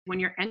When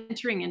you're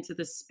entering into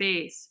the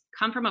space,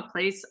 come from a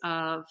place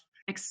of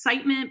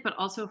excitement, but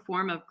also a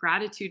form of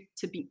gratitude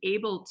to be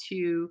able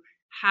to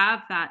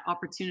have that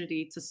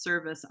opportunity to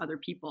service other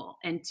people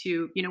and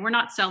to, we're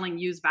not selling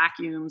used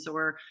vacuums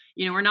or,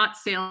 we're not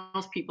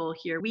salespeople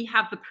here. We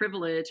have the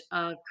privilege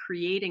of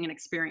creating an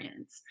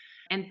experience.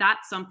 And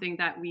that's something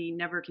that we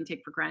never can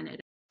take for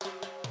granted.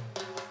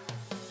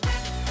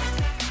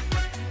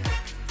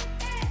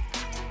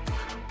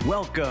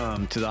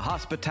 Welcome to the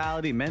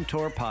Hospitality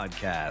Mentor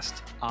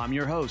Podcast. I'm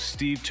your host,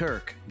 Steve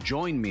Turk.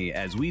 Join me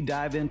as we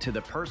dive into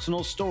the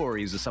personal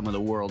stories of some of the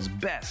world's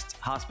best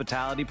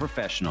hospitality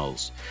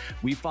professionals.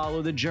 We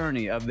follow the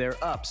journey of their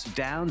ups,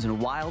 downs, and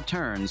wild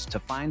turns to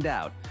find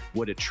out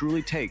what it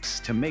truly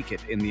takes to make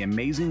it in the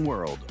amazing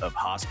world of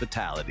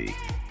hospitality.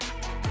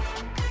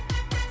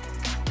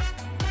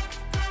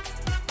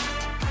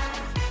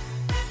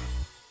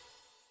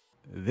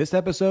 This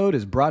episode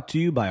is brought to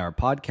you by our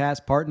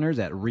podcast partners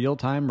at Real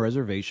Time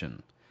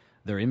Reservation.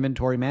 Their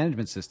inventory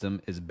management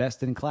system is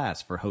best in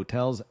class for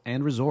hotels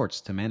and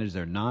resorts to manage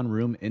their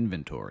non-room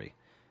inventory.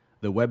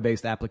 The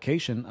web-based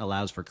application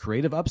allows for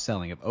creative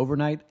upselling of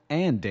overnight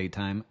and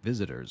daytime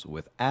visitors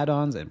with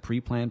add-ons and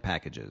pre-planned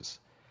packages.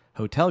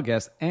 Hotel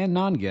guests and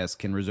non-guests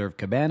can reserve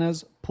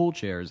cabanas, pool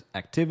chairs,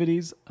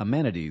 activities,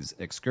 amenities,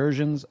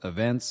 excursions,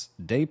 events,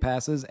 day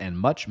passes, and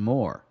much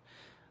more.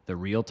 The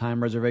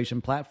real-time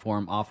reservation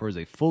platform offers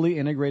a fully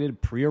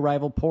integrated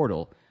pre-arrival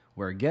portal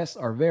where guests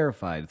are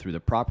verified through the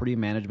property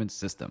management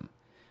system.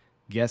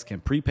 Guests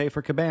can prepay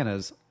for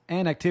cabanas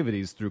and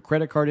activities through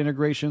credit card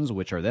integrations,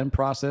 which are then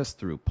processed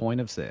through point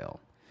of sale.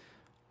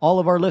 All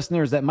of our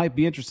listeners that might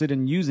be interested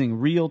in using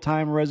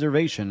real-time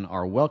reservation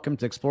are welcome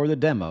to explore the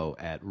demo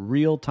at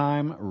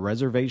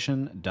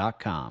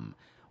realtimereservation.com.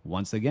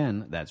 Once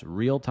again, that's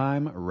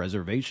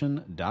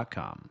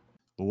realtimereservation.com.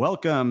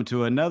 Welcome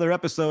to another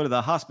episode of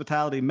the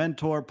Hospitality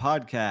Mentor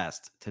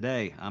Podcast.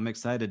 Today, I'm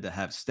excited to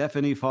have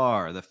Stephanie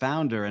Farr, the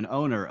founder and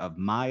owner of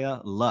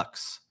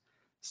Luxe.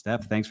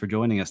 Steph, thanks for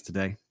joining us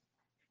today.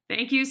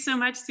 Thank you so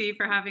much, Steve,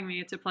 for having me.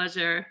 It's a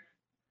pleasure.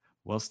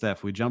 Well,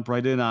 Steph, we jump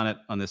right in on it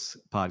on this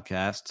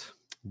podcast.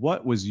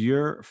 What was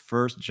your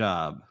first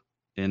job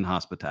in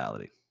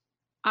hospitality?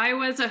 I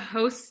was a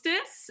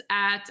hostess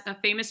at a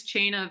famous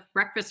chain of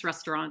breakfast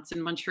restaurants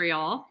in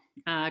Montreal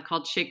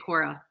called Chez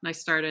Cora. And I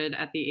started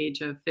at the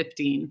age of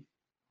 15.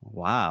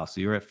 Wow. So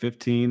you were at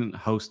 15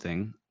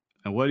 hosting.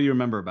 And what do you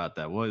remember about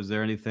that? Was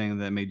there anything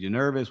that made you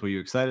nervous? Were you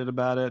excited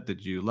about it?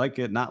 Did you like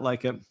it, not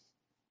like it?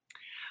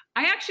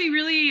 I actually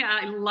really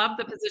love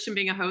the position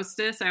being a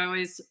hostess. I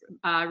always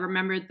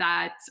remembered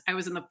that I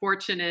was in the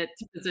fortunate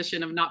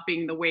position of not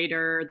being the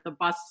waiter, the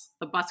bus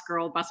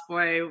girl, bus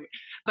boy,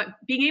 but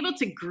being able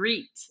to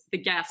greet the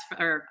guests,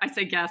 or I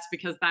say guests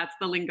because that's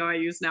the lingo I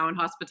use now in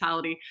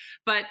hospitality,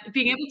 but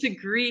being able to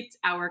greet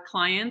our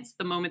clients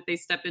the moment they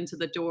step into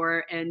the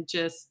door and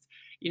just,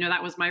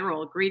 that was my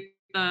role. Greet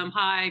them,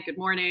 hi, good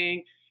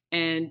morning,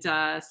 and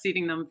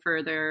seating them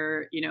for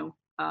their,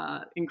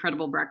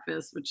 incredible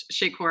breakfast, which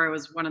Chez Cora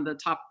was one of the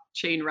top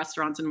chain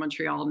restaurants in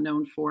Montreal,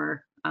 known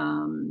for,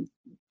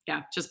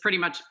 just pretty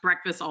much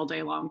breakfast all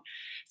day long.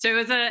 So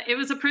it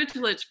was a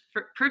privilege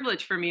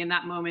for me in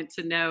that moment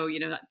to know,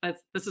 that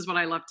this is what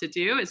I love to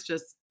do, is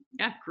just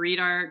greet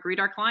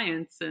our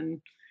clients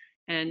and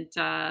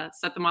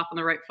set them off on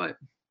the right foot.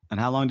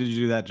 And how long did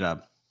you do that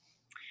job?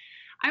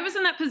 I was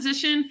in that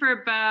position for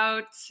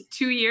about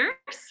 2 years.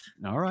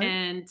 All right.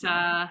 And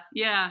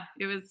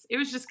it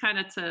was just kind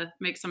of to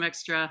make some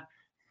extra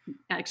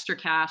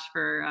cash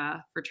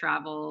for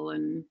travel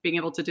and being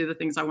able to do the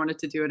things I wanted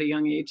to do at a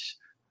young age.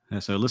 Yeah,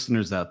 so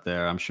listeners out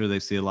there, I'm sure they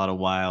see a lot of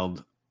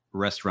wild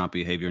restaurant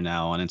behavior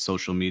now and in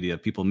social media,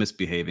 people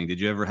misbehaving. Did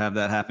you ever have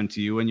that happen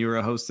to you when you were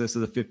a hostess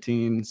of the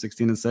 15,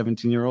 16, and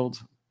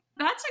 17-year-olds?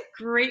 That's a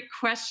great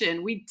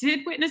question. We did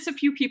witness a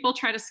few people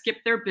try to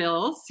skip their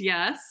bills.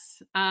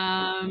 Yes.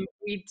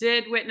 We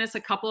did witness a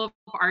couple of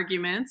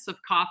arguments of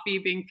coffee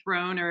being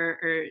thrown or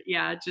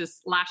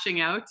just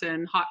lashing out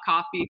and hot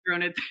coffee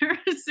thrown at their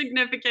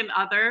significant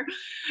other.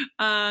 So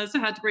I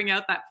had to bring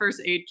out that first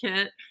aid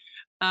kit.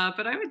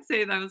 But I would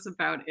say that was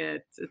about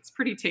it. It's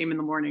pretty tame in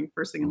the morning,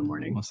 first thing in the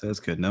morning. Well, so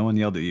that's good. No one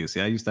yelled at you. See,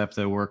 I used to have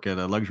to work at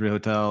a luxury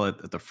hotel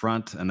at the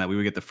front, and that we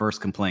would get the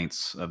first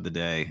complaints of the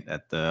day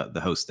at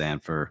the host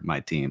stand for my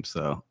team.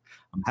 So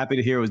I'm happy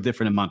to hear it was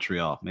different in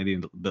Montreal. Maybe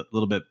a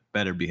little bit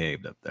better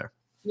behaved up there.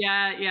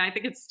 Yeah. I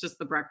think it's just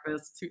the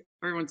breakfast.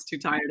 Everyone's too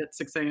tired at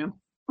 6 a.m.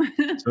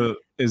 So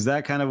is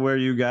that kind of where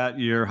you got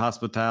your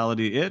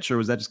hospitality itch, or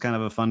was that just kind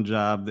of a fun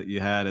job that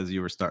you had as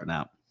you were starting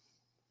out?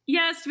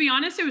 Yes, to be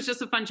honest, it was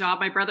just a fun job.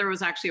 My brother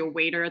was actually a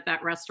waiter at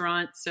that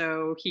restaurant,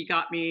 so he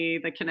got me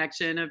the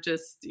connection of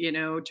just,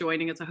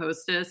 joining as a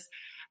hostess.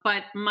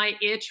 But my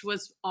itch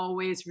was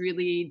always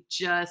really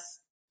just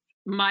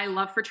my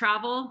love for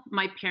travel.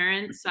 My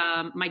parents,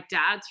 my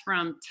dad's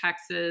from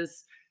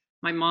Texas,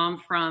 my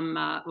mom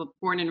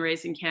born and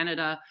raised in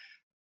Canada.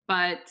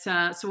 But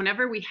so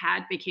whenever we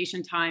had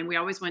vacation time, we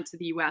always went to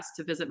the US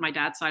to visit my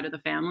dad's side of the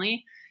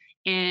family.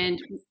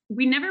 And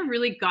we never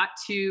really got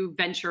to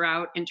venture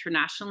out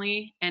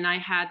internationally. And I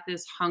had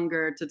this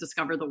hunger to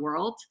discover the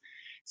world.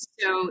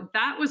 So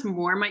that was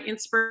more my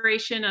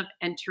inspiration of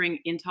entering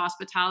into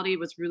hospitality,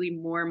 was really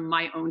more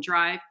my own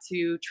drive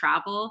to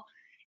travel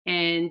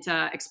and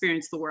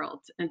experience the world.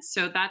 And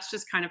so that's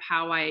just kind of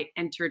how I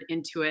entered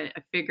into it.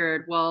 I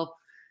figured, well,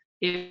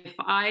 if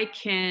I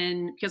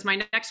can, because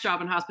my next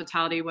job in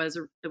hospitality was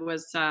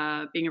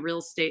being a real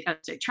estate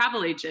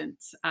travel agent,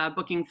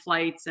 booking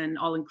flights and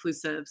all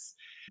inclusives.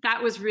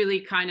 That was really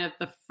kind of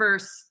the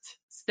first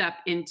step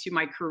into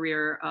my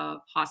career of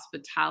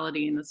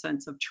hospitality in the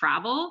sense of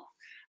travel.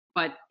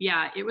 But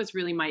yeah, it was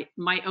really my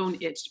own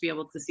itch to be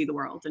able to see the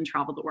world and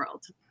travel the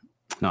world.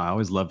 No, I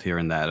always loved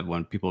hearing that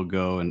when people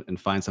go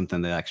and find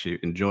something they actually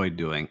enjoy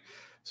doing.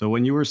 So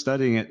when you were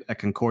studying at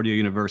Concordia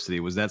University,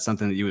 was that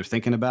something that you were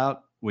thinking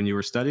about when you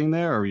were studying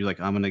there? Or were you like,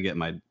 I'm going to get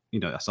my,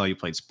 I saw you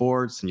played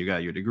sports and you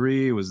got your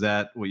degree. Was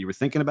that what you were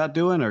thinking about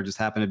doing, or just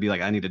happened to be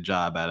like, I need a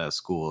job at a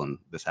school and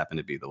this happened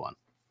to be the one?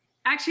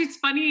 Actually, it's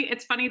funny.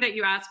 It's funny that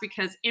you asked,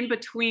 because in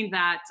between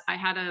that, I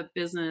had a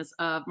business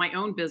of my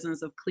own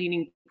business of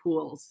cleaning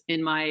pools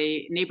in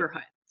my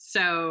neighborhood.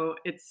 So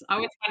it's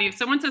always funny if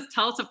someone says,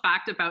 "Tell us a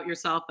fact about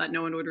yourself that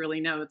no one would really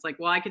know." It's like,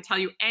 well, I could tell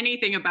you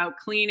anything about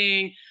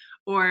cleaning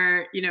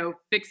or,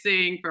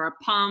 fixing for a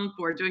pump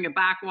or doing a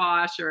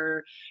backwash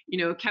or,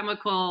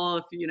 chemical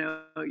if,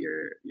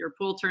 your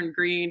pool turned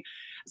green.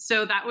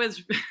 So that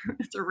was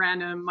it's a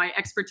random, my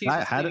expertise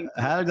was How did, cleaning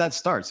how did that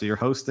start? So you're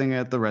hosting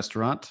at the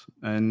restaurant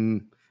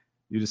and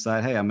you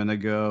decide, hey, I'm going to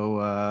go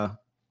start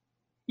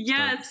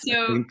yeah,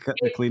 so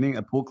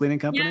a pool cleaning yeah,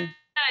 company.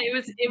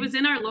 it was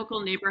in our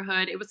local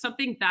neighborhood. It was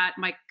something that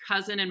my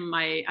cousin and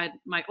my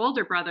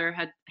older brother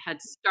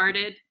had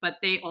started, but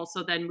they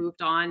also then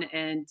moved on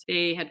and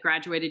they had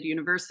graduated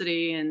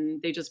university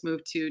and they just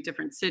moved to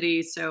different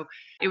cities. So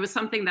it was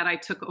something that I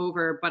took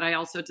over, but I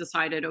also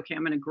decided, okay,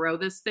 I'm going to grow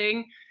this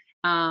thing.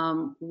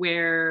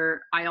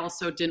 Where I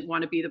also didn't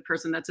want to be the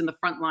person that's in the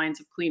front lines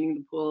of cleaning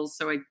the pools.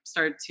 So I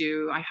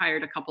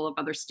hired a couple of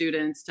other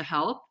students to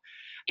help.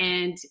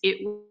 And it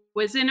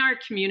was in our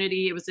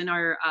community, it was in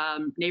our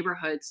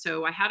neighborhood.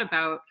 So I had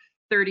about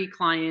 30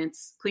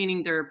 clients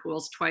cleaning their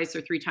pools twice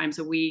or three times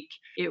a week.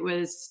 It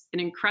was an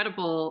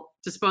incredible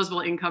disposable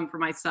income for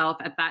myself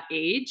at that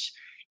age.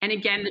 And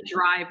again, the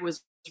drive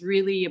was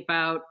really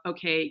about,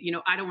 okay,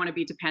 I don't want to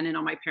be dependent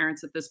on my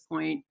parents at this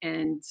point,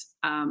 and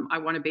I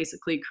want to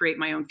basically create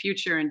my own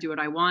future and do what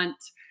I want.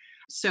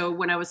 So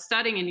when I was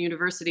studying in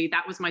university,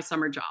 that was my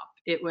summer job.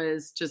 It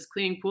was just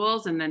cleaning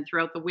pools, and then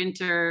throughout the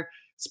winter,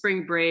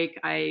 spring break,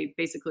 I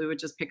basically would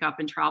just pick up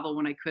and travel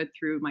when I could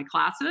through my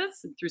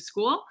classes and through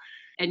school.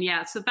 And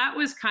yeah, so that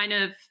was kind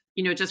of,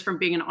 just from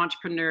being an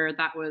entrepreneur,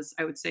 that was,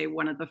 I would say,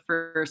 one of the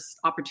first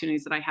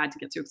opportunities that I had to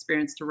get to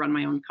experience to run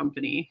my own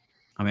company.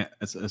 I mean,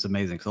 it's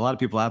amazing. Because a lot of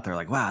people out there are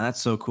like, wow,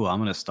 that's so cool, I'm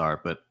going to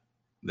start. But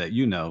that,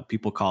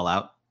 people call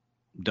out,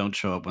 don't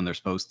show up when they're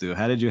supposed to.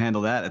 How did you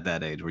handle that at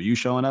that age? Were you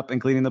showing up and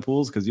cleaning the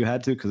pools because you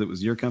had to, because it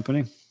was your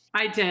company?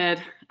 I did.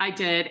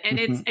 And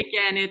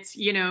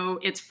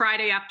it's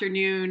Friday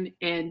afternoon,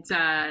 and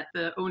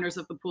the owners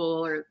of the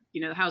pool or,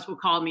 the house will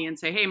call me and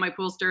say, hey, my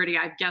pool's dirty.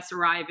 I have guests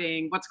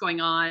arriving. What's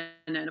going on?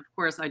 And of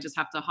course, I just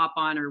have to hop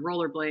on or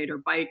rollerblade or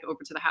bike over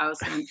to the house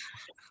and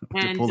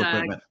Pool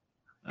equipment.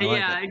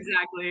 yeah,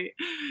 exactly.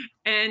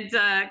 And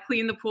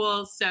clean the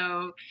pool.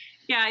 So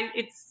yeah,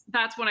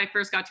 that's when I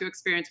first got to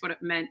experience what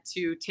it meant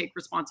to take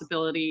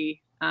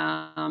responsibility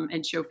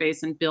and show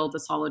face and build a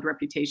solid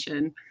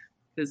reputation,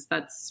 because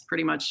that's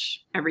pretty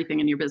much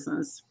everything in your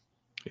business.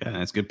 Yeah, and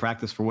it's good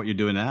practice for what you're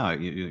doing now.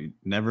 You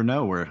never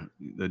know where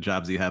the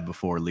jobs you had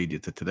before lead you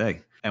to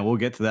today. And we'll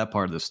get to that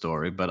part of the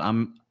story, but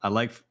I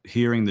like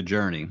hearing the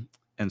journey.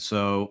 And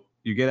so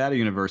you get out of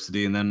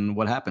university, and then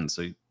what happens?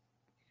 So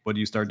what do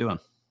you start doing?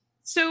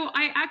 So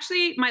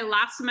my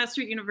last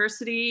semester at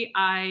university,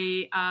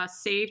 I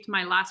saved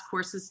my last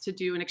courses to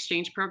do an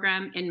exchange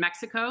program in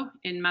Mexico,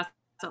 in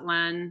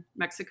Mazatlan,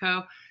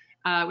 Mexico.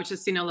 Which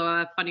is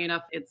Sinaloa. Funny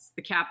enough, it's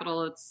the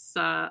capital. It's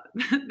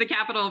the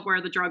capital of where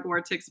the drug war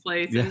takes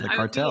place. Yeah, and the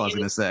cartel, I was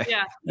going to say.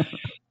 Yeah,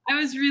 I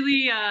was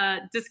really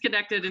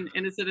disconnected and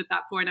innocent at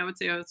that point. I would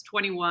say I was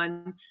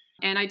 21.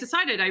 And I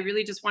decided I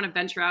really just want to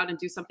venture out and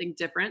do something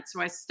different.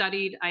 So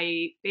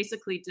I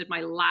basically did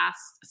my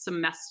last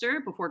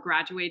semester before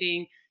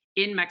graduating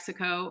in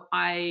Mexico.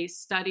 I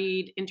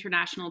studied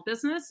international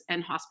business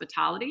and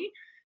hospitality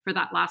for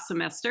that last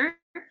semester.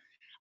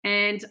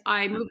 And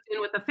I moved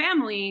in with a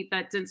family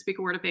that didn't speak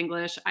a word of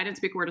English. I didn't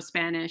speak a word of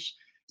Spanish.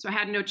 So I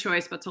had no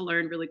choice but to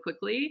learn really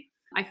quickly.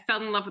 I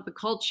fell in love with the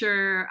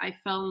culture. I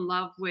fell in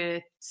love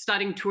with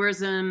studying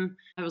tourism.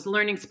 I was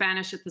learning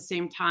Spanish at the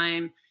same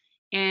time.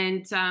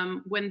 And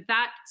when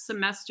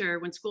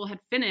school had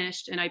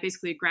finished and I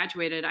basically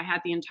graduated, I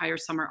had the entire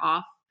summer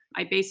off.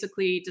 I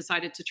basically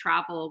decided to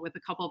travel with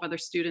a couple of other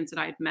students that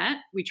I had met.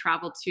 We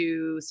traveled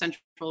to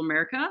Central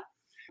America.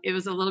 It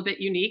was a little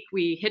bit unique.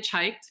 We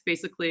hitchhiked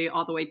basically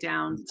all the way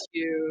down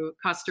to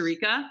Costa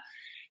Rica.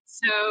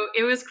 So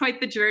it was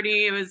quite the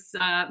journey. It was,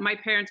 my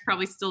parents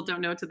probably still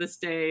don't know to this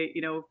day,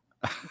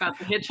 about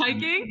the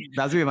hitchhiking.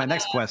 That's gonna be my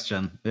next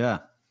question. Yeah.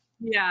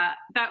 Yeah,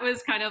 that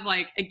was kind of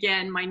like,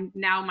 again, my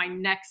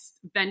next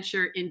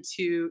venture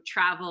into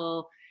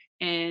travel.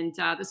 And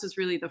this was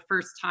really the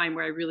first time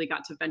where I really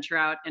got to venture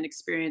out and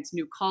experience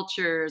new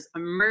cultures,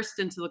 immersed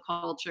into the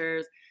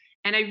cultures.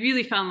 And I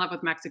really fell in love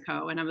with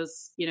Mexico. And I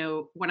was,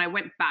 when I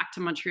went back to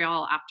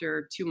Montreal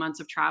after 2 months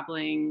of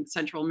traveling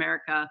Central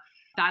America,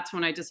 that's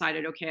when I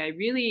decided, okay, I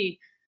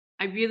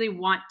really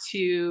want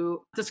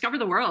to discover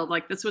the world.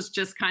 Like, this was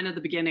just kind of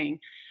the beginning.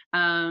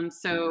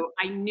 So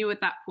I knew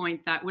at that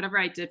point that whatever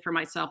I did for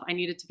myself, I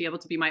needed to be able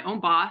to be my own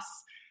boss,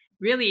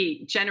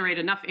 really generate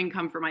enough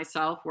income for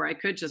myself where I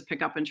could just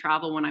pick up and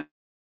travel when I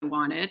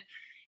wanted.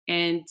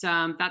 And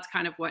that's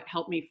kind of what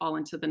helped me fall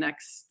into the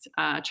next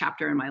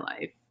chapter in my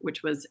life,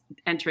 which was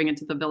entering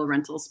into the villa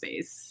rental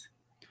space.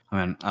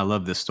 I mean, I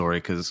love this story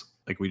because,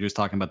 like, we were just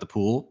talking about the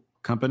pool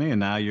company, and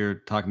now you're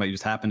talking about you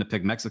just happened to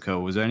pick Mexico.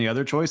 Was there any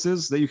other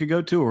choices that you could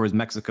go to, or was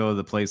Mexico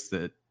the place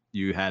that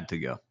you had to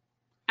go?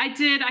 I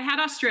did. I had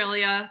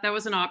Australia. That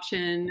was an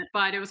option,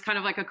 but it was kind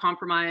of like a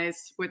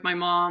compromise with my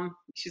mom.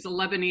 She's a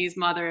Lebanese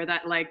mother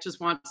that like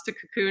just wants to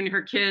cocoon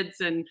her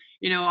kids and,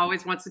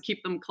 always wants to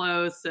keep them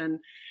close. And,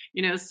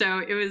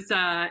 so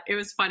it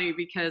was funny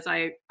because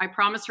I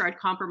promised her I'd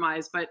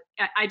compromise, but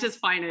I just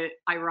find it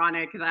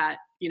ironic that,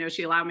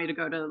 she allowed me to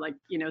go to like,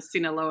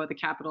 Sinaloa, the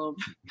capital of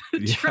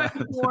the drug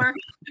war,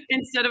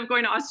 instead of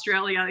going to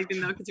Australia,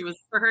 even though, because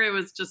for her, it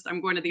was just,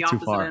 I'm going to the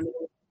opposite end.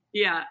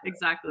 Yeah,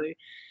 exactly.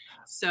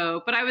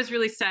 So, but I was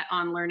really set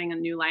on learning a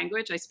new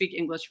language. I speak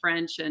English,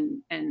 French,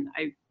 and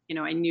I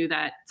knew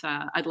that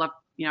I'd love,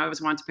 I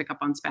always wanted to pick up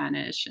on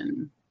Spanish,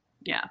 and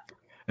yeah.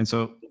 And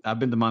so I've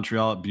been to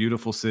Montreal,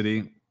 beautiful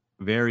city,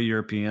 very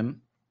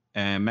European,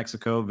 and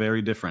Mexico,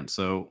 very different.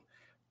 So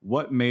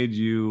what made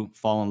you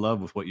fall in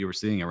love with what you were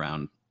seeing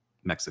around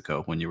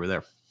Mexico when you were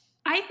there?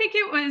 I think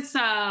it was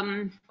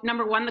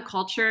number one, the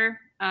culture.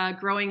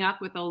 Growing up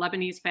with a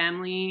Lebanese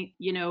family,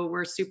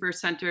 we're super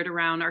centered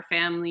around our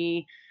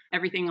family.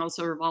 Everything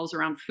also revolves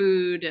around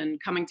food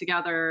and coming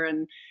together.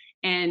 And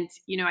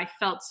I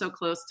felt so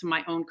close to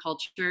my own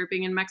culture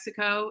being in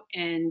Mexico.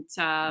 And,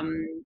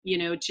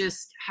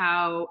 just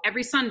how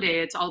every Sunday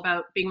it's all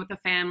about being with the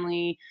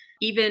family,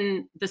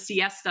 even the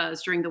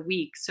siestas during the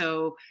week.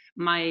 So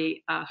my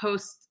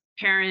host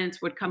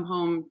parents would come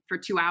home for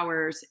 2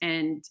 hours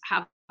and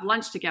have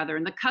lunch together,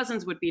 and the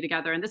cousins would be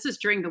together. And this is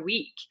during the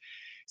week.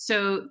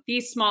 So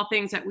these small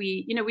things that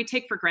we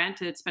take for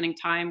granted, spending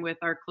time with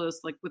our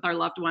with our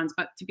loved ones,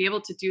 but to be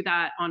able to do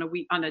that on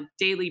a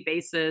daily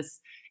basis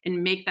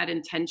and make that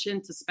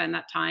intention to spend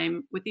that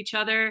time with each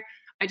other,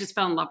 I just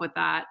fell in love with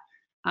that.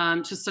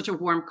 Just such a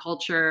warm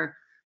culture.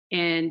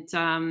 And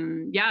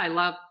I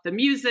love the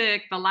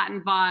music, the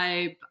Latin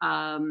vibe.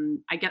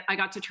 I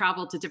got to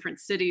travel to different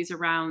cities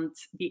around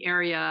the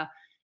area,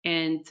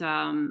 and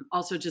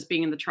also just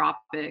being in the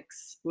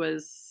tropics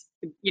was,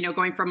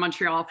 going from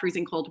Montreal,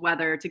 freezing cold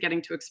weather, to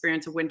getting to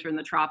experience a winter in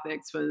the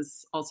tropics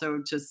was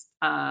also just,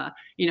 a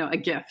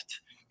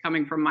gift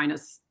coming from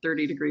minus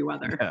 30-degree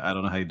weather. Yeah, I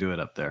don't know how you do it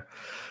up there.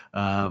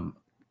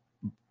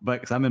 But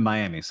because I'm in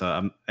Miami,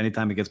 so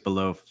anytime it gets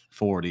below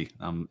 40,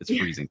 it's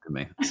freezing to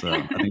me. So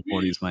I think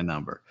 40 is my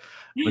number.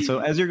 But so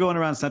as you're going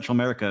around Central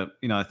America,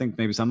 I think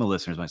maybe some of the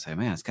listeners might say,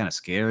 man, it's kind of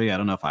scary. I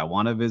don't know if I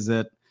want to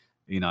visit.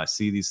 I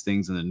see these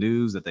things in the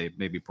news that they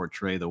maybe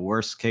portray the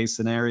worst case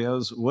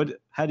scenarios.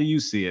 How do you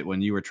see it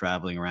when you were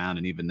traveling around,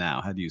 and even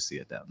now, how do you see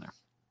it down there?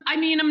 I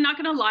mean, I'm not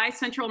going to lie,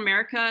 Central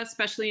America,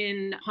 especially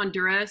in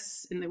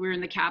Honduras, and we were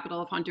in the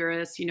capital of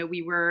Honduras,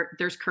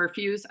 there's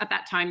curfews. At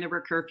that time, there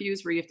were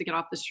curfews where you have to get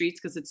off the streets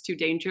because it's too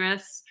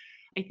dangerous.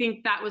 I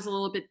think that was a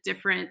little bit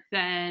different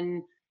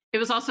than, it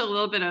was also a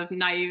little bit of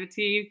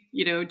naivety,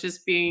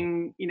 just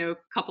being, a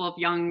couple of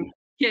young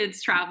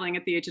kids traveling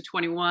at the age of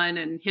 21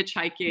 and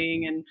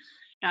hitchhiking. And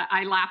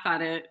I laugh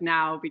at it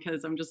now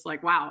because I'm just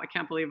like, wow, I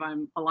can't believe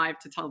I'm alive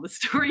to tell the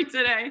story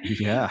today.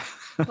 Yeah.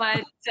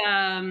 But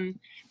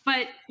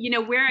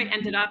where I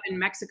ended up in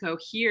Mexico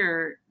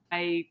here,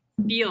 I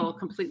feel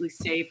completely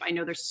safe. I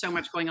know there's so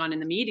much going on in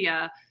the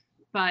media,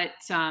 but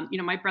one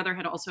of my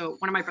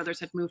brothers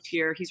had moved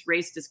here. He's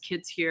raised his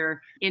kids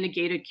here in a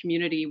gated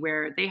community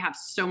where they have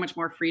so much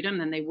more freedom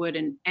than they would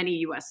in any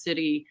US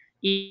city.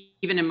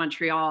 Even in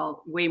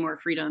Montreal, way more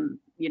freedom,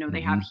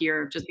 they have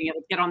here, just being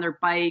able to get on their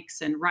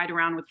bikes and ride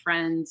around with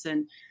friends,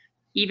 and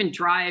even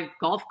drive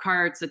golf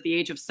carts at the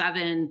age of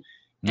 7,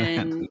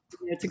 and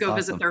to go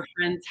visit their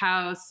friend's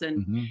house.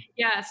 And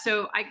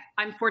so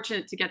I'm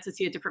fortunate to get to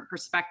see a different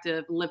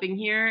perspective living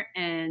here,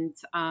 and,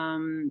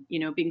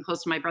 being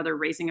close to my brother,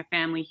 raising a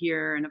family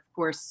here. And of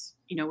course,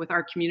 with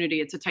our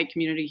community, it's a tight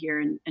community here,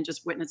 and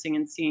just witnessing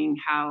and seeing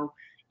how,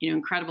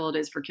 incredible it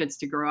is for kids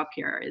to grow up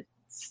here.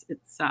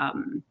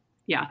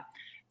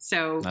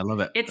 So I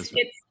love it.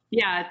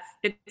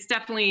 It's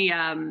definitely,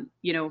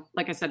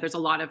 like I said, there's a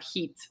lot of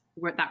heat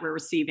that we're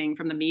receiving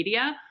from the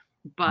media,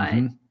 but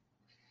anyone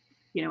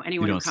you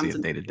don't who comes see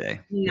it day to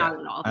day. Not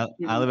at all.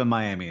 I live in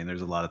Miami, and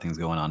there's a lot of things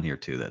going on here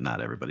too that not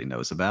everybody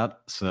knows about.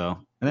 So,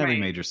 and every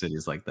major city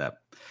is like that.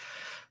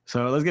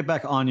 So let's get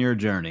back on your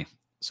journey.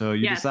 So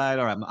you Yes. decide,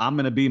 all right, I'm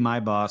going to be my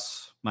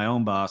boss, my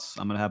own boss.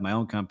 I'm going to have my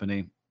own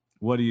company.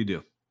 What do you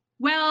do?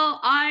 Well,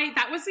 I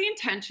that was the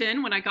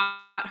intention when I got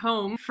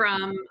home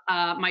from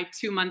my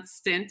 2 month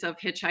stint of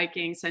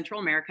hitchhiking Central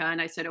America, and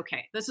I said,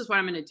 okay, this is what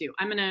I'm going to do.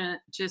 I'm going to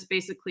just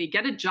basically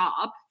get a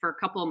job for a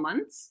couple of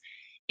months,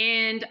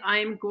 and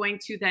I'm going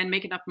to then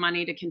make enough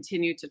money to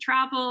continue to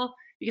travel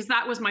because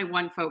that was my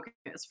one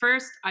focus.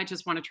 First, I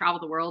just want to travel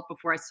the world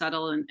before I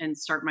settle and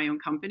start my own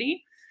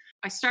company.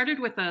 I started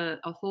with a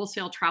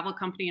wholesale travel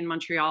company in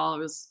Montreal. I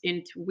was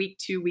into week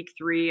 2, week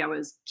 3. I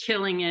was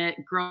killing it,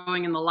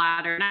 growing in the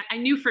ladder. And I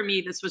knew for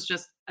me, this was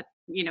just a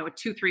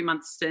 2, 3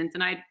 month stint.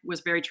 And I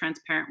was very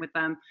transparent with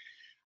them.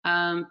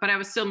 But I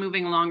was still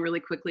moving along really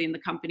quickly in the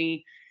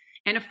company.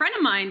 And a friend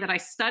of mine that I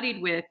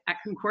studied with at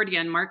Concordia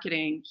in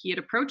marketing, he had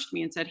approached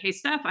me and said, hey,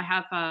 Steph, I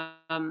have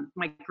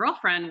my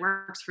girlfriend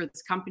works for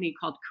this company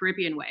called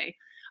Caribbean Way.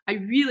 I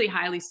really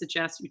highly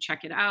suggest you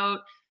check it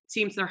out.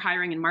 Seems they're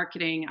hiring in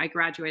marketing. I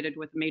graduated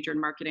with a major in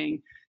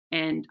marketing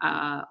and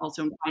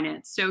also in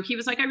finance. So he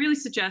was like, I really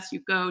suggest you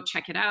go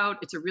check it out.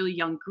 It's a really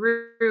young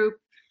group.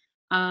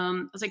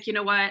 I was like, you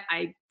know what?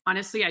 I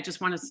just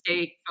want to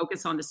stay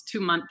focused on this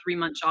 2 month, 3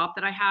 month job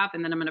that I have.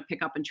 And then I'm going to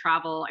pick up and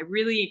travel. I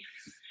really,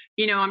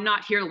 I'm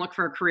not here to look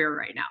for a career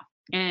right now.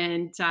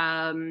 And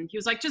he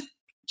was like,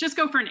 just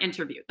go for an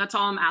interview. That's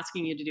all I'm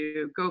asking you to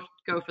do.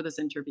 Go for this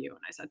interview. And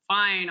I said,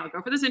 fine, I'll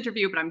go for this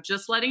interview, but I'm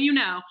just letting you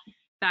know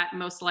that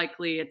most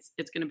likely it's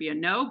going to be a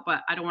no,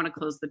 but I don't want to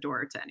close the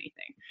door to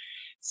anything.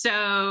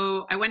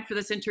 So I went for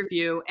this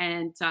interview,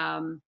 and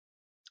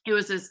it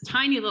was this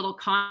tiny little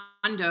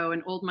condo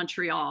in Old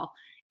Montreal,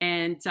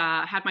 and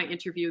had my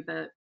interview.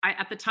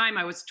 At the time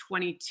I was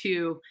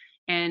 22,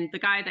 and the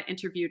guy that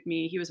interviewed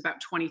me, he was about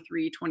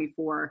 23,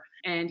 24,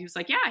 and he was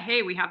like, yeah,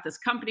 hey, we have this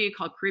company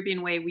called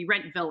Caribbean Way. We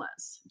rent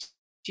villas.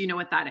 Do you know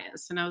what that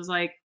is? And I was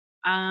like,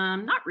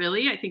 not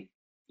really. I think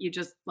you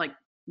just like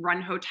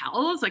run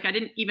hotels. Like I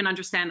didn't even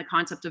understand the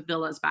concept of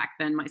villas back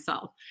then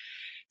myself.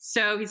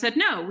 So he said,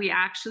 no, we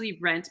actually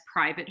rent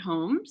private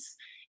homes.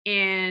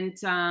 And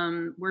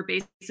we're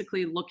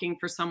basically looking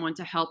for someone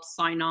to help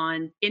sign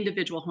on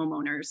individual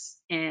homeowners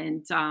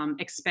and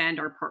expand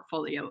our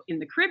portfolio in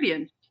the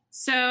Caribbean.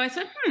 So I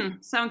said,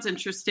 sounds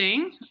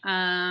interesting.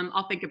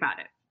 I'll think about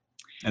it.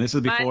 And this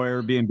is before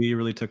Airbnb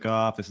really took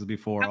off. This is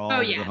before all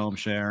the home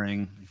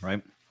sharing,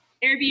 right?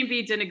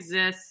 Airbnb didn't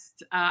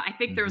exist. I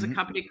think there was a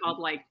company called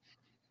like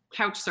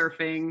couch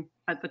surfing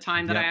at the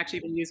time that I actually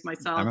even used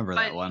myself. I remember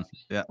that one.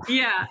 Yeah.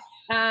 Yeah.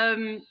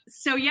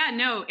 So yeah,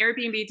 no,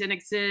 Airbnb didn't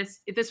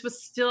exist. This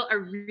was still a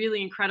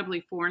really incredibly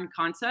foreign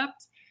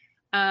concept.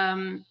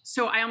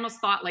 So I almost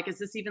thought like, is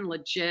this even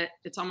legit?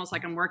 It's almost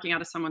like I'm working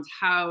out of someone's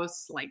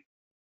house, like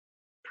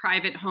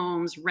private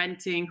homes,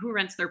 renting. Who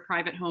rents their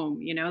private home?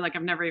 Like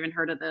I've never even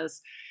heard of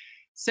this.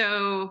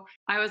 So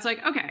I was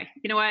like, okay,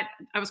 you know what?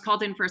 I was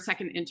called in for a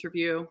second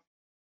interview.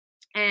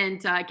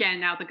 And again,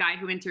 now the guy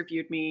who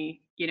interviewed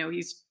me,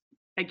 he's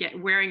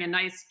again wearing a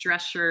nice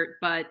dress shirt,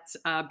 but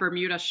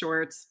Bermuda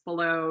shorts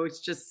below. He's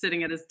just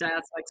sitting at his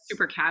desk, like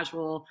super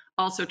casual,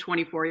 also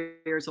 24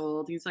 years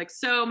old. He's like,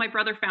 so my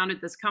brother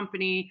founded this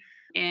company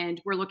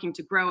and we're looking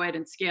to grow it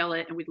and scale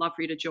it. And we'd love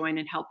for you to join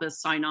and help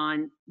us sign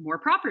on more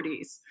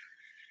properties.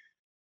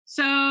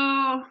 So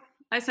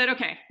I said,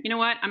 okay, you know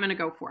what? I'm going to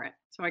go for it.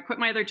 So I quit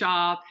my other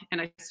job and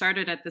I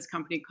started at this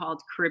company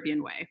called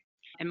Caribbean Way.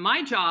 And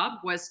my job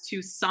was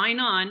to sign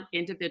on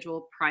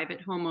individual private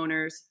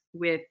homeowners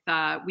with,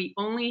 we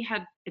only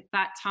had, at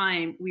that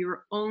time, we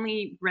were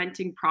only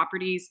renting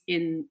properties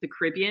in the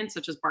Caribbean,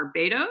 such as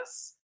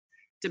Barbados,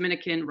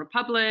 Dominican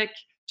Republic,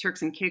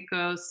 Turks and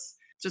Caicos,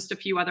 just a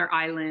few other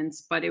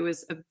islands, but it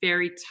was a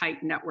very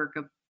tight network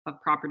of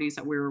properties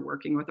that we were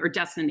working with, or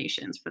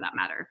destinations for that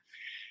matter.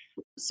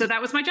 So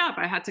that was my job.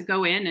 I had to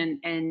go in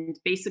and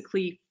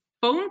basically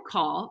cold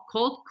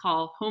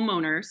call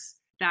homeowners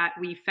that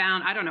we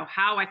found. I don't know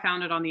how I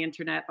found it on the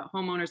internet, but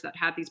homeowners that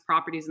had these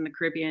properties in the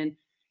Caribbean.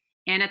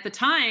 And at the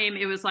time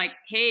it was like,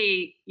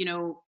 hey,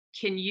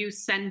 can you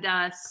send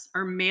us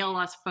or mail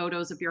us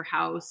photos of your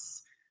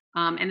house?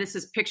 And this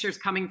is pictures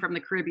coming from the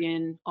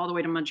Caribbean all the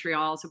way to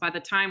Montreal. So by the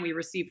time we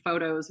received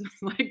photos, it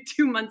was like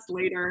 2 months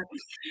later,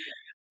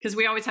 because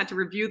we always had to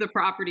review the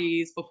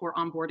properties before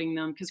onboarding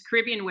them, because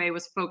Caribbean Way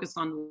was focused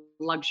on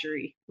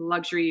luxury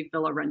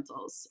villa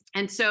rentals.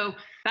 And so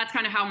that's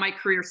kind of how my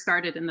career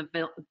started in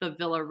the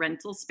villa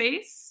rental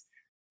space.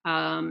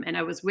 And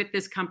I was with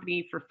this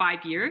company for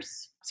 5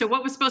 years. So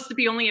what was supposed to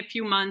be only a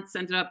few months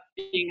ended up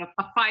being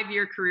a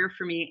 5-year career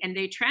for me. And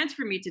they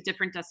transferred me to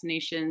different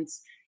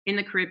destinations in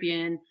the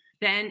Caribbean.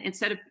 Then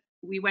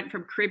we went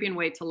from Caribbean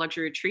Way to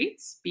luxury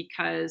retreats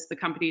because the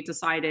company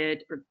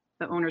decided, or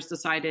the owners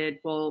decided,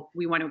 well,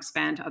 we want to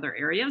expand to other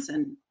areas.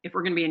 And if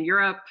we're going to be in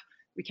Europe,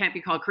 we can't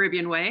be called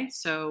Caribbean Way.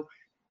 So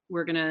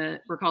we're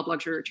called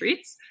luxury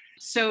retreats.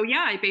 So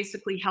yeah, I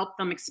basically helped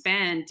them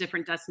expand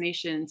different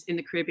destinations in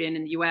the Caribbean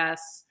and the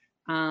US,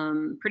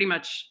 pretty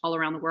much all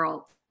around the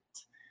world.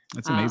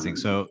 That's amazing. Um,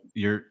 So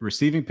you're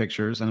receiving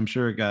pictures, and I'm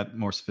sure it got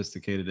more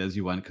sophisticated as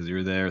you went because you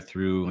were there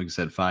through, like you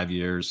said, 5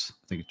 years.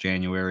 I think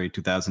January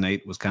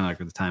 2008 was kind of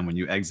like the time when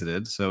you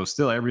exited. So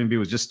still, Airbnb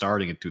was just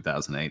starting in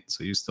 2008.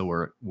 So you still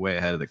were way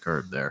ahead of the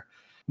curve there.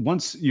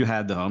 Once you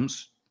had the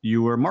homes,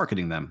 you were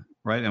marketing them,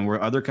 right? And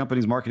were other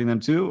companies marketing them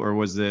too, or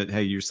was it,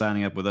 hey, you're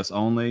signing up with us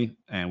only,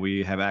 and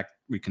we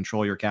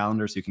control your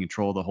calendar, so you can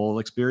control the whole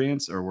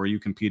experience, or were you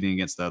competing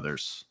against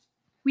others?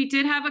 we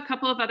did have a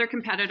couple of other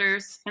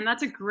competitors, and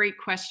that's a great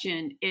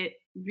question. It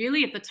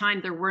really, at the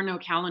time, there were no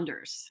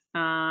calendars.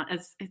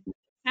 As it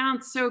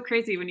sounds so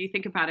crazy when you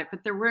think about it,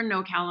 but there were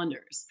no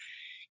calendars.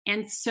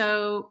 And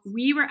so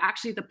we were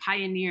actually the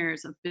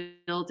pioneers of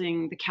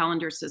building the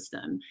calendar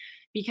system,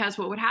 because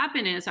what would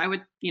happen is I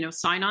would,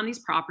 sign on these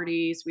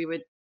properties. We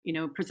would,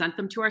 present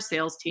them to our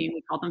sales team.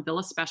 We called them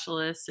villa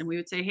specialists, and we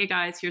would say, "Hey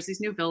guys, here's these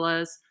new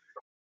villas."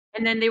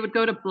 And then they would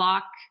go to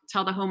block,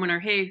 tell the homeowner,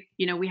 "Hey,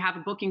 we have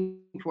a booking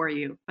for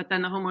you." But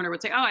then the homeowner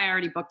would say, "Oh, I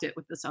already booked it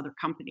with this other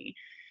company."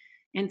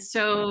 And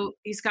so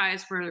these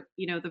guys were,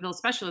 the villa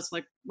specialists,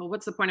 like, "Well,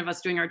 what's the point of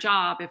us doing our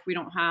job if we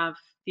don't have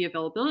the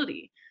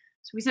availability?"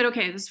 So we said,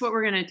 "Okay, this is what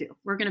we're going to do.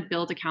 We're going to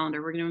build a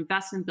calendar. We're going to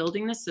invest in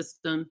building the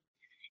system."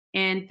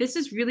 And this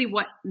is really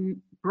what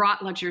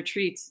brought Luxury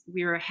Retreats.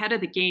 We were ahead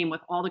of the game with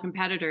all the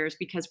competitors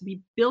because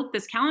we built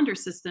this calendar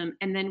system,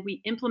 and then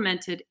we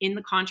implemented in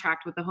the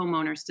contract with the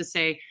homeowners to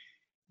say,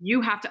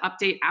 "You have to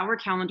update our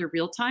calendar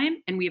real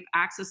time, and we have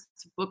access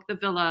to book the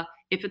villa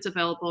if it's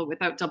available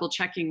without double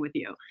checking with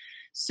you."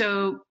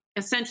 So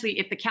essentially,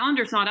 if the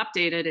calendar's not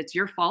updated, it's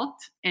your fault.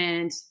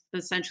 And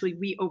essentially,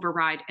 we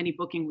override any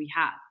booking we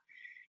have.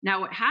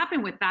 Now, what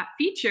happened with that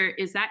feature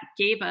is that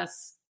gave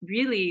us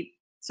really,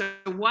 so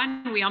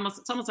one,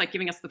 it's almost like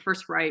giving us the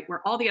first right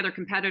where all the other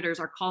competitors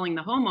are calling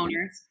the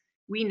homeowners.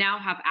 We now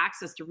have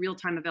access to real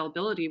time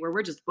availability where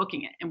we're just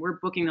booking it, and we're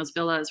booking those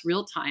villas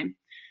real time.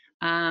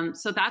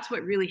 So that's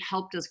what really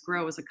helped us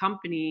grow as a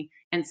company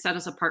and set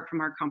us apart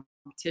from our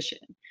competition.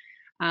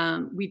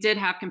 We did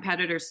have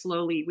competitors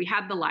slowly. We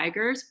had the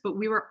laggards, but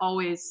we were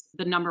always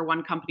the number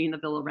one company in the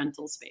villa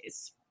rental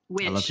space,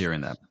 I love which,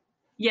 hearing that.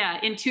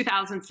 yeah, in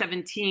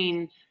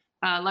 2017,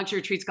 Luxury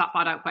Retreats got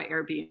bought out by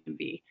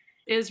Airbnb.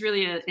 It is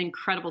really an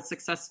incredible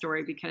success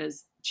story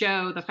because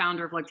Joe, the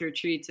founder of Luxury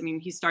Retreats, I mean,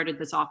 he started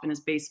this off in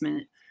his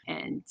basement.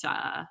 And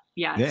Yeah,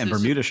 and so it's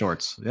just, Bermuda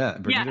shorts. Yeah, yeah,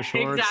 Bermuda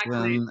shorts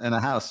exactly. and a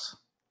house.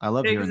 I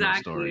love hearing those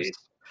stories.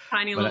 Exactly.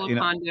 Tiny But little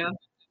condo.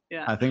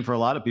 Yeah. I think for a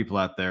lot of people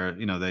out there,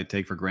 they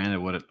take for granted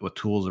what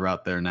tools are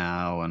out there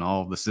now and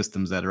all the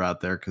systems that are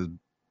out there. Because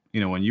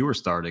when you were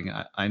starting,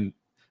 I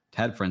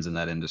had friends in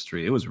that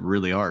industry. It was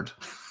really hard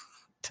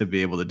to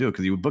be able to do it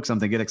because you would book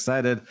something, get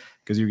excited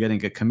because you're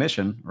getting a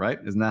commission, right?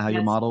 Isn't that how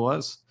your Yes. model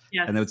was?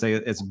 And they would Yes. say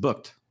it's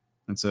booked,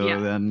 and so Yeah.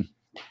 then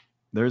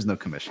there is no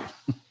commission.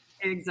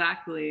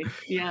 Exactly.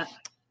 Yeah.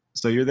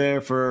 So you're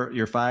there for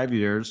your 5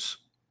 years.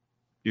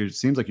 It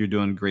seems like you're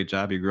doing a great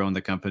job. You're growing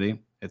the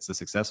company. It's a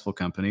successful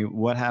company.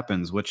 What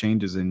happens? What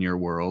changes in your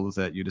world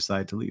that you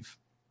decide to leave?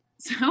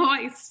 So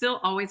I still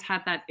always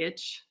had that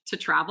itch to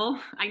travel.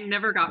 I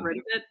never got rid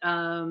of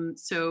it.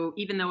 So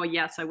even though,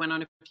 yes, I went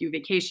on a few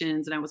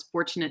vacations and I was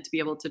fortunate to be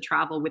able to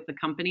travel with the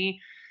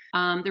company,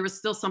 there was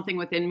still something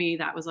within me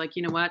that was like,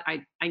 you know what,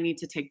 I need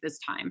to take this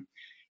time.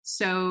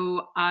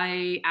 So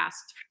I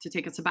asked to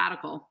take a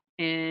sabbatical.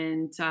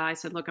 And I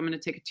said, look, I'm going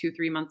to take a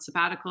 2-3 month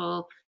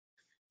sabbatical.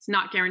 It's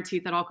not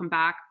guaranteed that I'll come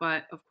back,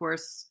 but of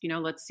course,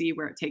 let's see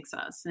where it takes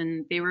us.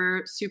 And they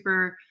were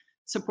super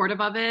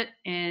supportive of it.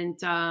 And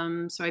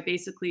so I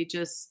basically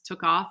just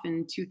took off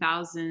in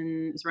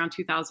 2000, it was around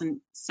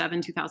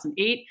 2007,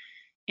 2008.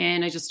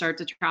 And I just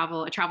started to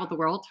travel. I traveled the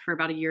world for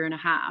about a year and a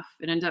half.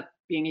 It ended up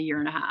being a year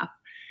and a half.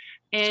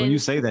 So when you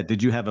And say that,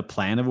 did you have a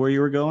plan of where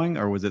you were going,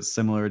 or was it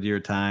similar to your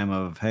time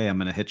of, hey, I'm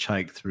going to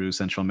hitchhike through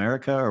Central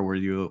America, or were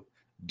you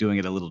doing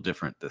it a little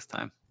different this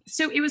time?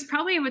 so it was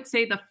probably, I would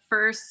say the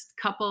first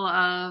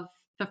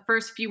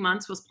few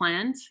months was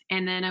planned.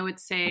 And then I would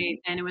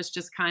say, then it was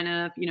just kind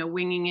of,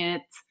 winging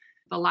it.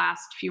 The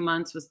last few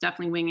months was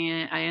definitely winging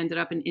it. I ended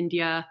up in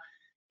India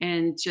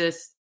and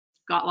just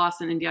got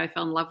lost in India. I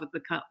fell in love with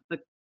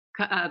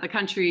the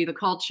country, the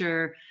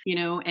culture,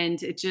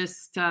 and it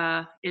just,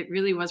 it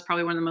really was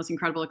probably one of the most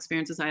incredible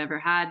experiences I ever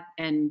had.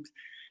 And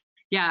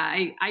yeah,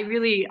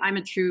 I'm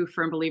a true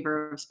firm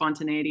believer of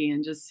spontaneity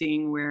and just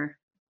seeing where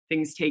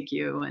things take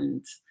you.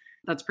 And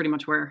that's pretty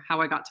much how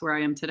I got to where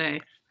I am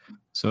today.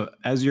 So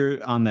as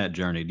you're on that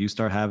journey, do you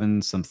start having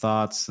some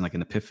thoughts and like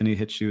an epiphany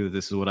hits you that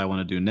this is what I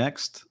want to do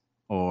next?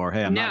 Or,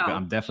 hey, No.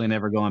 I'm definitely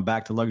never going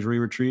back to luxury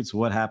retreats.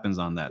 What happens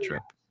on that Yeah.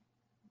 trip?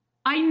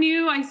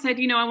 I said,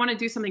 I want to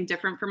do something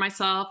different for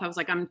myself. I was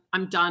like,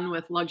 I'm done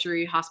with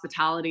luxury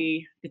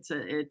hospitality. It's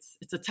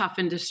a tough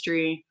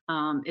industry.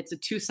 It's a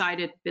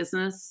two-sided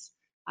business.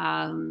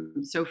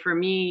 So for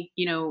me,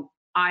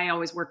 I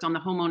always worked on the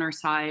homeowner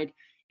side.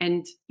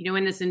 And,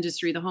 in this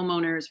industry, the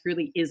homeowners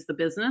really is the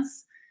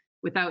business.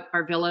 Without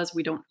our villas,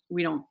 we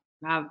don't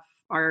have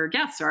our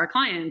guests or our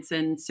clients.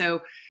 And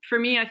so for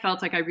me, I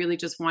felt like I really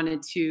just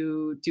wanted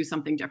to do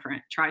something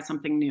different, try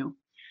something new.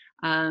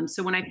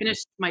 So when I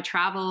finished my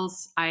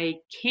travels, I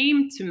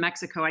came to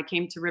Mexico. I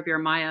came to Riviera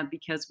Maya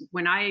because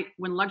when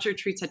Luxury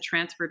Treats had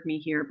transferred me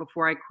here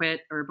before I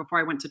quit or before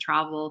I went to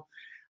travel,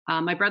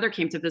 my brother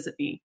came to visit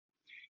me.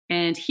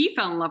 And he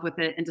fell in love with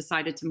it and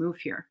decided to move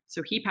here.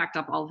 So he packed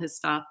up all his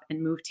stuff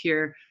and moved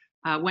here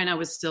when I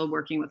was still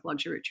working with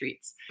Luxury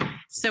Retreats.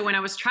 So when I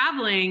was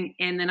traveling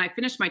and then I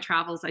finished my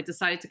travels, I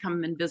decided to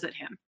come and visit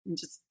him and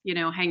just,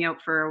 hang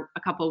out for a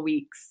couple of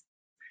weeks.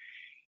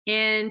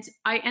 And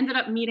I ended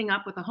up meeting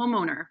up with a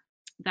homeowner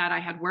that I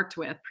had worked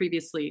with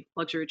previously,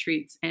 Luxury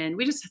Retreats. And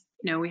we just,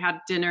 we had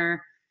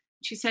dinner.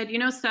 She said,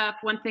 Steph,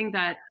 one thing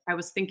that I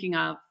was thinking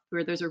of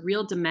where there's a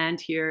real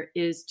demand here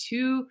is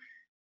to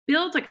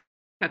build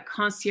a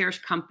concierge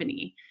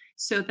company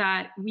so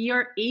that we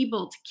are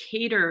able to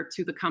cater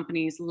to the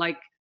companies like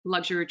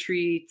Luxury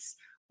Retreats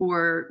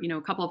or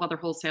a couple of other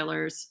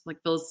wholesalers like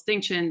Villas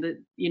Distinction,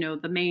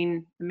 the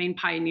main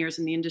pioneers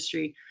in the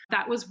industry.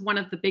 That was one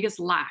of the biggest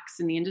lacks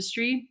in the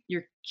industry.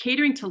 You're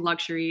catering to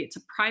luxury, it's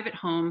a private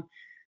home,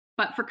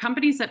 but for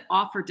companies that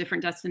offer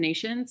different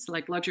destinations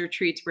like Luxury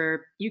Retreats,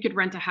 where you could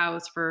rent a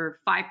house for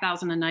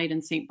 $5,000 a night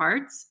in St.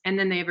 Bart's, and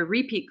then they have a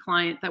repeat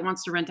client that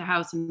wants to rent a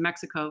house in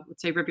Mexico,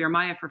 let's say Riviera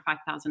Maya, for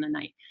 $5,000 a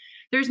night.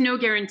 There's no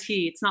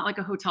guarantee. It's not like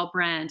a hotel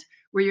brand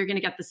where you're going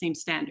to get the same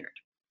standard.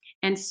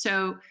 And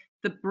so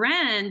the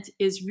brand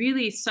is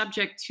really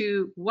subject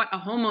to what a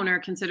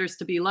homeowner considers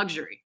to be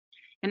luxury.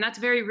 And that's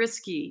very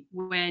risky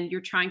when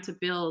you're trying to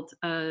build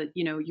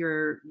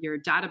your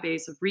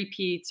database of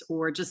repeats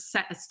or just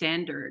set a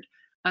standard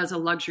as a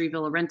luxury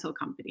villa rental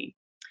company.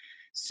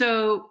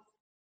 So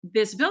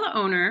this villa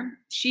owner,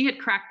 she had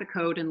cracked the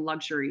code in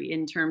luxury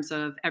in terms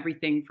of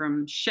everything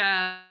from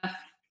chef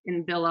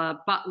in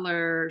villa,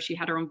 butler. She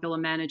had her own villa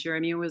manager. I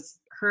mean,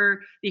 the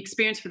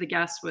experience for the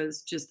guests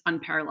was just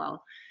unparalleled.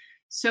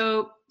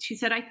 So she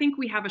said, I think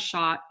we have a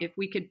shot if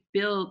we could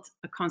build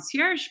a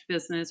concierge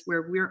business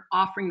where we're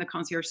offering the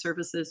concierge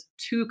services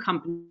to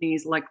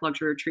companies like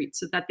Luxury Retreats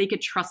so that they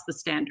could trust the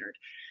standard.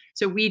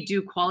 So we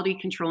do quality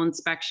control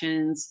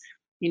inspections.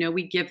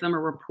 We give them a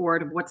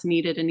report of what's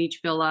needed in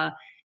each villa.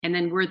 And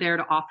then we're there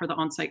to offer the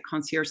on-site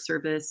concierge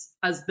service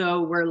as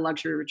though we're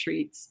Luxury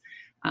Retreats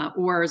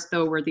or as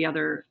though we're the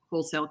other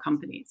wholesale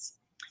companies.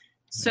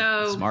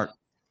 So smart.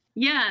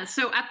 Yeah.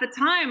 So at the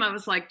time I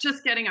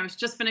was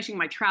just finishing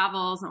my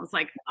travels and I was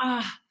like,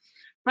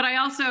 but I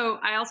also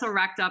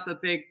racked up a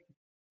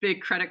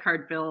big credit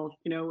card bill,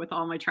 with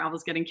all my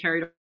travels getting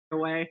carried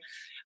away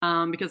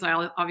because I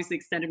obviously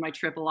extended my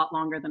trip a lot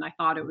longer than I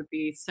thought it would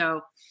be.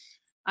 So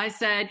I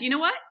said, you know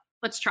what,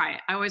 let's try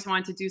it. I always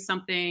wanted to do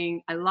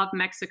something. I love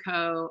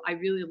Mexico. I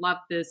really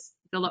loved this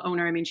villa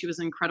owner. I mean, she was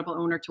an incredible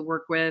owner to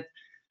work with.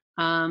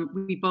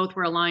 We both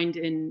were aligned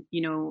in,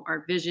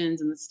 our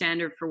visions and the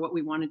standard for what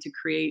we wanted to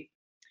create.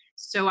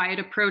 So I had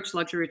approached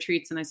Luxury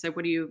Retreats and I said,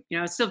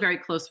 I was still very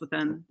close with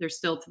them. They're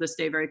still to this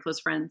day very close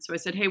friends. So I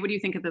said, hey, what do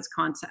you think of this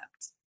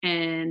concept?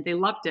 And they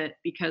loved it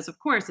because of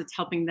course it's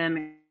helping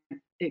them,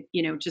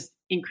 just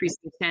increase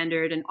the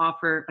standard and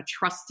offer a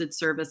trusted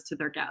service to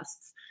their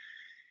guests.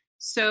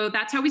 So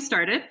that's how we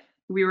started.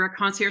 We were a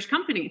concierge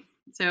company.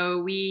 So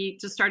we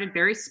just started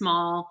very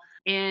small.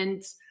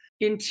 And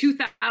in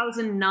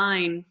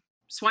 2009,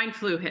 swine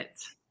flu hit.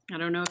 I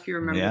don't know if you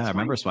remember. Yeah, I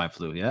remember swine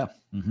flu. Yeah.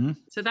 Mm-hmm.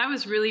 So that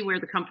was really where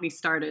the company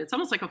started. It's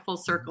almost like a full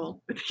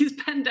circle with these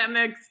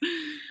pandemics.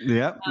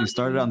 Yeah, you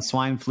started on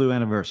swine flu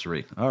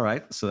anniversary. All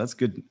right, so that's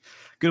good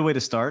way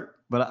to start.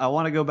 But I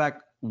want to go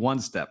back one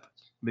step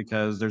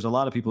because there's a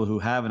lot of people who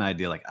have an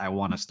idea like I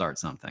want to start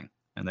something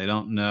and they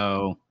don't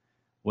know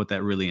what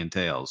that really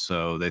entails.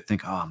 So they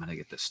think, I'm going to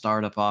get this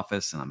startup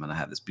office and I'm going to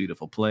have this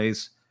beautiful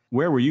place.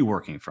 Where were you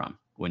working from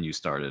when you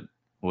started?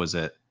 Was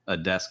it a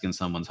desk in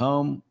someone's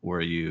home?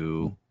 Were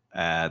you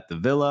at the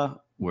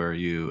villa? Were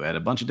you at a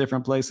bunch of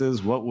different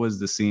places? What was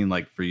the scene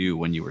like for you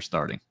when you were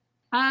starting?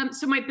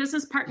 So my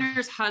business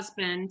partner's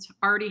husband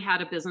already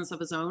had a business of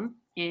his own,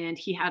 and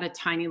he had a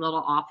tiny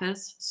little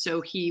office.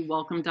 So he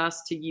welcomed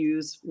us to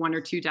use one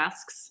or two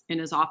desks in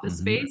his office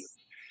space.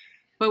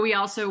 But we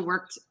also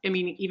worked,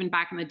 even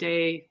back in the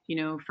day,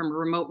 from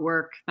remote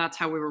work, that's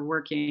how we were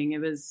working. It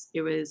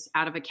was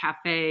out of a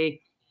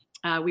cafe.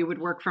 We would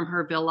work from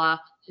her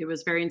villa. It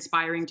was very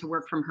inspiring to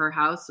work from her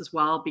house as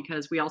well,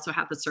 because we also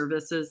had the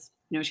services.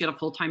 She had a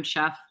full-time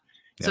chef.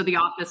 Yep. So the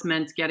office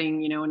meant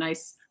getting, a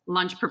nice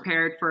lunch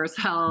prepared for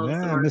ourselves.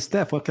 Yeah, Miss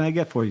Steph, what can I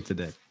get for you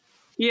today?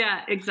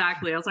 Yeah,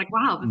 exactly. I was like,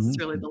 wow, this is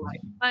really the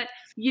life. But,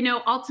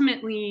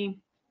 ultimately,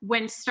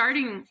 when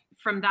starting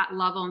from that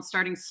level and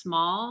starting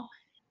small,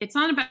 it's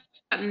not about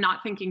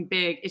not thinking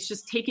big. It's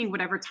just taking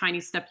whatever tiny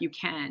step you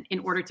can in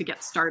order to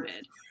get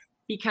started.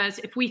 Because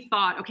if we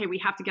thought, okay, we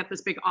have to get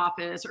this big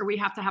office or we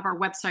have to have our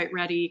website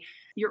ready,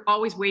 you're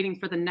always waiting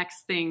for the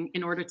next thing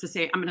in order to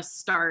say, I'm going to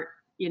start,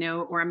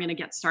 or I'm going to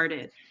get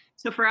started.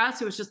 So for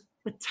us, it was just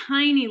the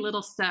tiny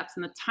little steps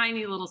and the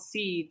tiny little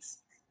seeds.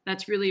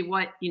 That's really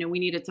what, we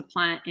needed to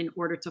plant in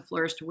order to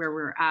flourish to where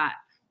we were at.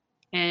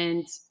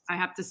 And I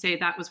have to say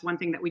that was one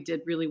thing that we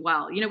did really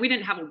well. We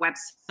didn't have a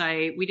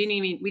website.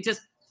 We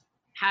just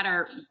had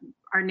our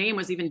our name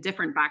was even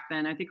different back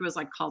then. I think it was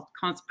like called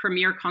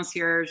Premier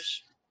Concierge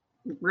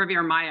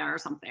Riviera Maya or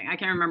something. I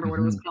can't remember what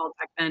it was Hmm. called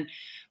back then.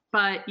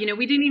 But,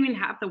 we didn't even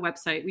have the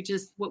website.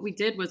 What we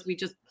did was we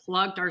just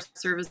plugged our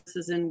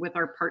services in with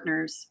our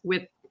partners,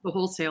 with the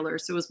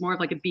wholesalers. So it was more of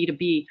like a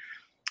B2B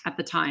at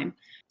the time.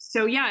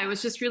 So yeah, it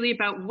was just really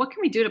about what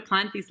can we do to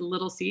plant these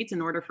little seeds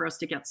in order for us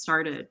to get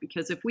started?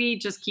 Because if we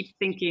just keep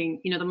thinking,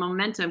 the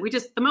momentum,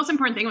 the most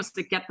important thing was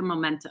to get the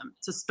momentum,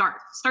 to start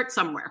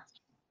somewhere.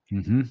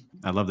 Hmm.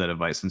 I love that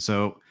advice. And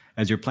so,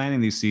 as you're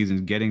planting these seeds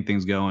and getting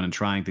things going and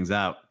trying things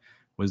out,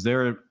 was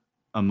there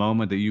a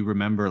moment that you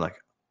remember, like,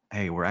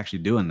 hey, we're actually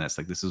doing this?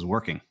 Like, this is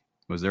working.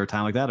 Was there a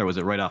time like that, or was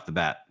it right off the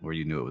bat where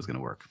you knew it was going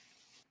to work?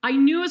 I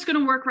knew it was going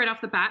to work right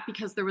off the bat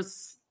because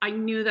I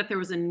knew that there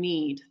was a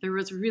need. There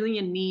was really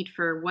a need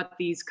for what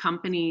these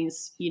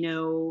companies,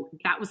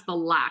 that was the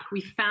lack.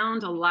 We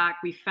found a lack.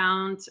 We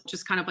found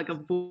just kind of like a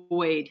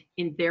void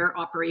in their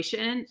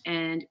operation.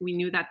 And we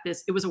knew that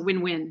it was a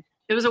win-win.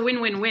 It was a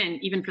win-win-win,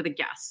 even for the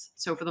guests.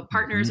 So for the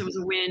partners, Hmm. it was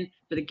a win.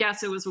 For the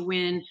guests, it was a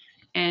win.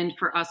 And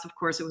for us, of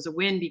course, it was a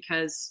win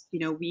because,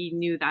 we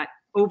knew that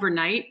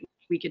overnight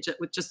we could,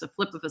 with just a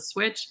flip of a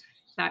switch,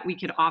 that we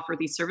could offer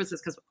these services.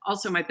 Because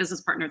also my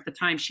business partner at the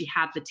time, she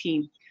had the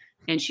team,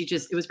 and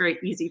it was very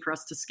easy for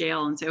us to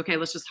scale and say, okay,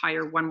 let's just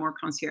hire one more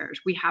concierge.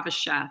 We have a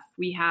chef.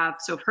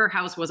 So if her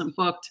house wasn't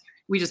booked,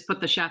 we just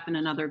put the chef in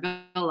another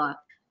villa,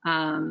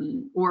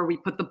 or we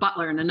put the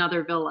butler in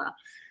another villa.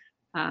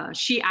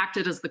 She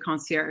acted as the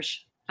concierge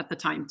at the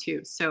time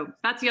too. So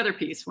that's the other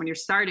piece. When you're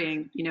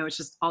starting, it's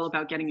just all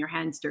about getting your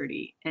hands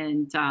dirty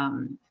and,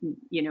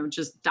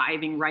 just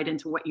diving right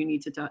into what you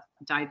need to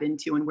dive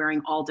into and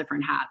wearing all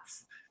different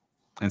hats.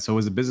 And so,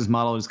 was the business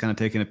model just kind of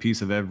taking a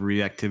piece of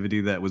every activity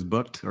that was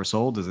booked or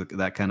sold? Is it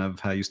that kind of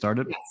how you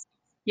started? Yes.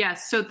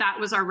 Yes. So that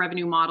was our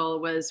revenue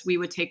model, was we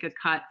would take a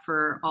cut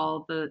for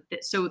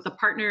so the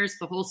partners,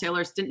 the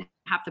wholesalers didn't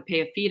have to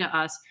pay a fee to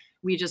us.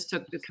 We just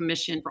took the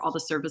commission for all the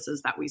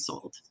services that we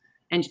sold.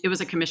 And it was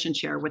a commission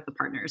share with the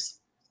partners.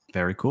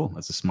 Very cool.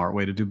 That's a smart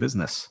way to do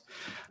business.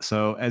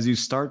 So as you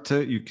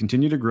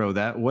continue to grow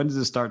that, when does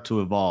it start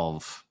to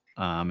evolve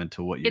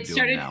into what you're It doing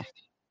started now?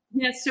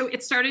 Yes, so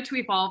it started to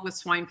evolve with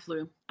swine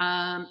flu.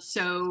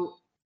 So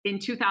in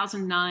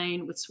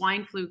 2009, with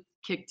swine flu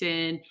kicked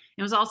in,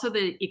 it was also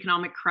the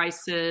economic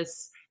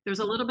crisis. There was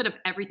a little bit of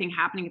everything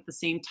happening at the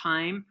same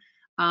time.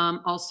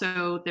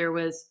 Also, there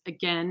was,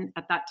 again,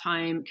 at that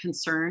time,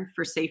 concern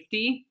for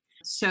safety.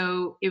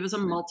 So it was a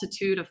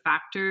multitude of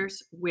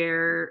factors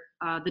where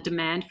the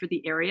demand for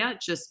the area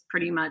just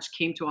pretty much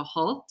came to a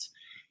halt.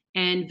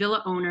 And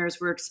villa owners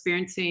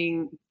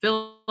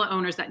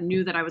that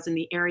knew that I was in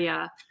the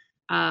area,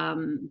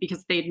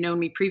 because they'd known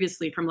me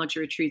previously from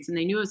luxury retreats, and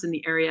they knew I was in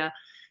the area,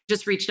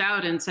 just reached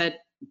out and said,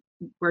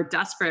 we're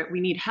desperate.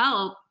 We need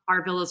help.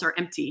 Our villas are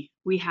empty.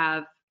 We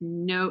have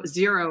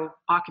zero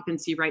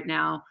occupancy right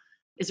now.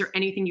 Is there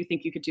anything you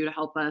think you could do to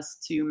help us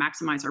to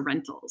maximize our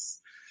rentals?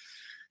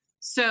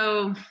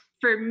 So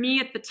for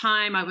me at the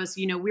time,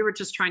 we were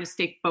just trying to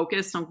stay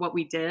focused on what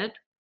we did.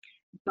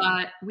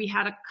 But we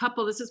had a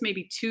couple, this is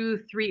maybe 2,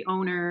 3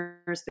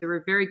 owners. They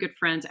were very good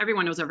friends.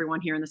 Everyone knows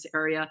everyone here in this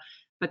area,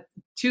 but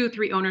 2,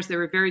 3 owners, they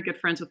were very good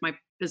friends with my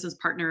business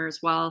partner as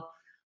well.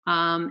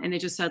 And they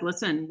just said,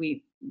 listen,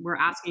 we're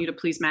asking you to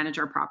please manage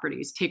our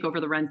properties, take over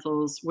the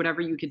rentals,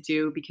 whatever you could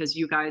do, because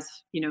you guys,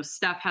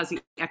 Steph has the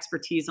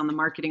expertise on the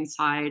marketing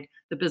side,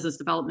 the business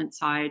development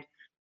side.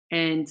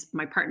 And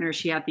my partner,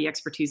 she had the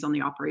expertise on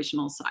the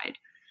operational side.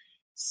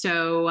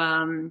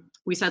 So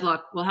we said,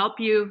 look, we'll help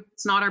you.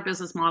 It's not our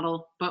business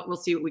model, but we'll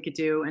see what we could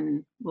do.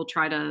 And we'll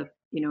try to,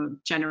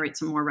 generate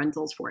some more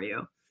rentals for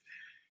you.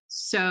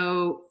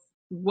 So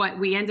what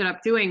we ended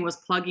up doing was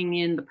plugging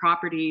in the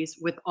properties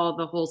with all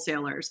the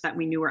wholesalers that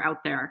we knew were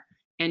out there,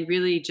 and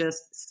really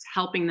just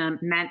helping them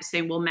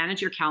saying, we'll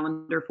manage your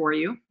calendar for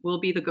you. We'll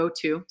be the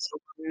go-to. So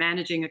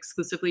managing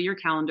exclusively your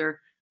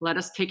calendar. Let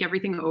us take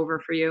everything over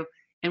for you.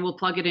 And we'll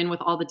plug it in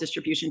with all the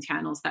distribution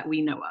channels that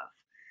we know of.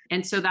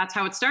 And so that's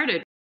how it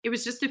started. It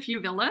was just a few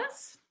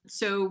villas.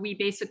 So we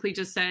basically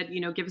just said,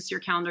 give us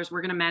your calendars.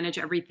 We're going to manage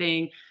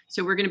everything.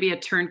 So we're going to be a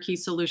turnkey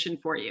solution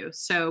for you.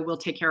 So we'll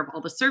take care of all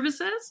the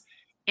services,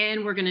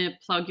 and we're going to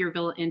plug your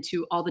villa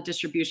into all the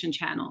distribution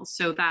channels.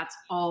 So that's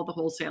all the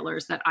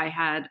wholesalers that I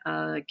had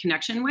a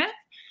connection with,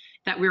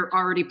 that we were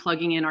already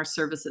plugging in our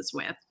services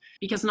with,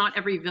 because not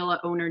every villa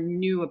owner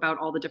knew about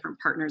all the different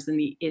partners in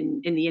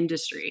the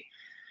industry.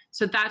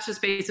 So that's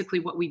just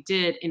basically what we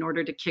did in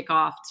order to kick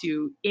off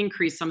to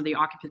increase some of the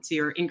occupancy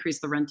or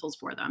increase the rentals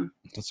for them.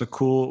 That's a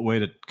cool way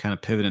to kind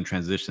of pivot and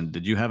transition.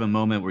 Did you have a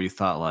moment where you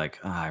thought like,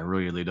 I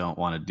really don't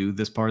want to do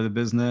this part of the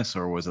business?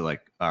 Or was it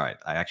like, all right,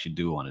 I actually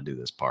do want to do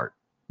this part?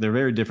 They're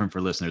very different for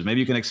listeners.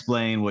 Maybe you can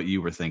explain what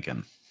you were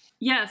thinking.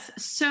 Yes.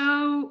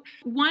 So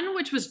one,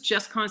 which was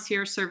just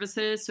concierge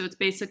services. So it's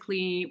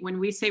basically, when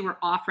we say we're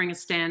offering a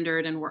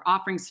standard and we're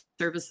offering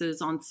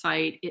services on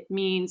site, it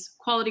means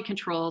quality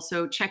control.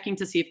 So checking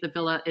to see if the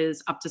villa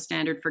is up to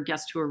standard for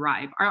guests who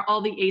arrive. Are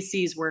all the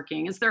ACs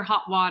working? Is there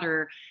hot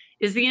water?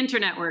 Is the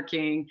internet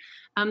working?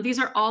 These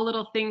are all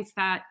little things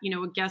that,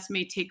 a guest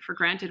may take for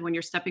granted when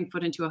you're stepping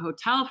foot into a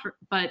hotel.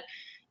 But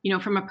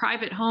from a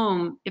private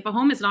home, if a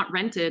home is not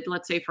rented,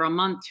 let's say for a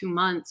month, 2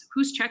 months,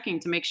 who's checking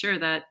to make sure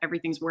that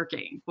everything's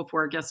working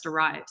before a guest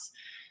arrives?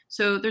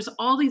 So there's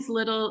all these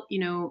little,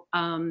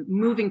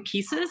 moving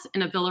pieces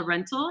in a villa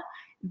rental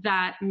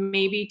that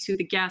maybe to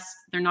the guest,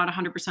 they're not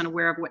 100%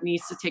 aware of what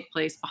needs to take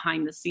place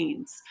behind the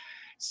scenes.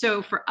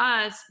 So for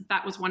us,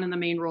 that was one of the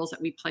main roles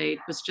that we played,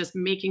 was just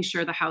making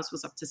sure the house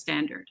was up to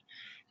standard.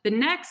 The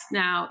next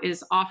now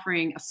is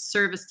offering a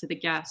service to the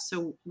guest.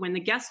 So when the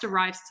guest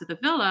arrives to the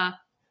villa,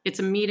 it's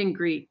a meet and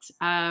greet.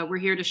 We're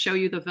here to show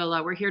you the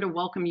villa. We're here to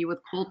welcome you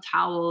with cold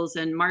towels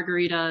and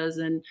margaritas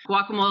and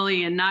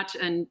guacamole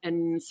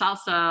and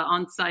salsa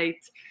on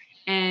site.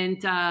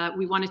 And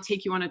we want to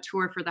take you on a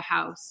tour for the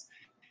house.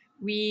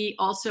 We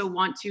also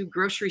want to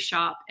grocery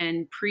shop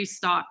and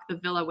pre-stock the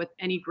villa with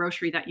any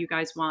grocery that you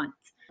guys want.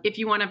 If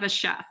you want to have a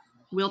chef,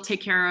 we'll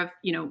take care of,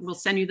 we'll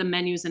send you the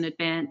menus in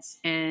advance,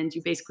 and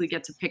you basically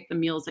get to pick the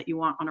meals that you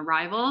want on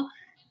arrival.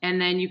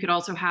 And then you could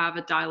also have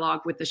a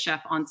dialogue with the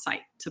chef on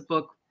site to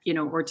book,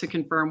 or to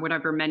confirm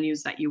whatever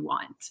menus that you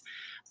want,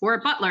 or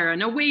a butler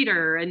and a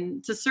waiter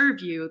and to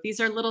serve you. These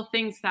are little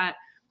things that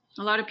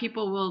a lot of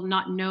people will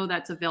not know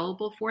that's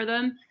available for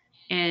them.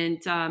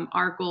 And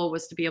our goal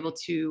was to be able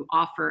to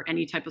offer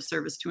any type of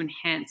service to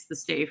enhance the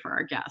stay for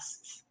our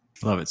guests.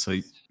 Love it. So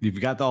you've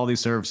got all these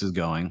services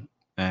going,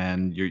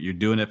 and you're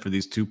doing it for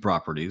these 2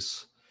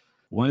 properties.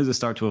 When does it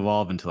start to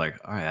evolve into like,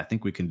 all right, I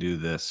think we can do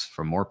this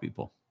for more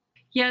people?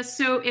 Yeah,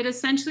 so it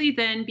essentially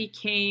then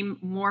became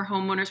more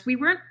homeowners. We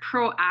weren't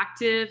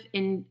proactive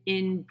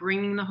in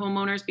bringing the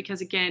homeowners because,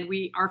 again,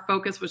 our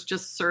focus was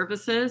just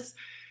services.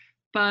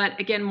 But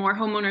again, more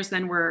homeowners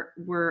then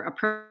were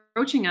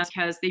approaching us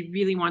because they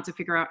really want to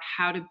figure out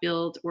how to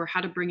build or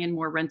how to bring in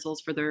more rentals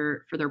for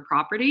their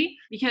property.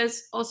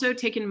 Because also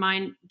take in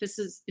mind, this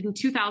is in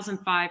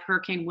 2005,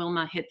 Hurricane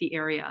Wilma hit the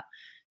area.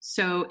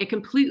 So it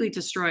completely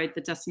destroyed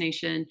the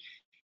destination,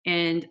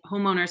 and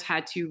homeowners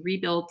had to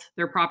rebuild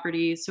their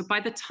properties. So by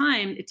the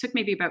time, it took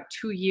maybe about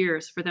 2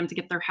 years for them to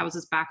get their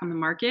houses back on the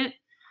market.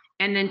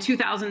 And then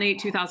 2008,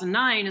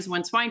 2009 is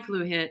when swine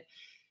flu hit.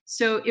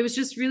 So it was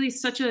just really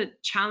such a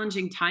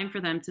challenging time for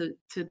them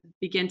to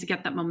begin to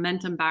get that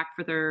momentum back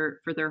for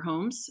their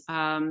homes,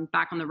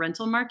 back on the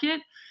rental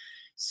market.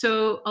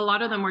 So a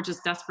lot of them were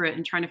just desperate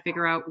and trying to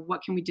figure out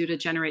what can we do to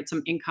generate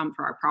some income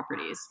for our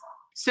properties.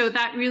 So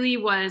that really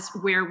was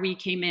where we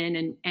came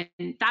in,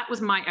 and that was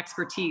my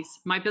expertise.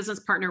 My business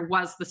partner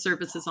was the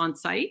services on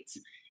site,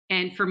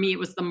 and for me, it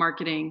was the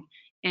marketing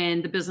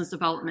and the business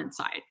development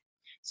side.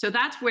 So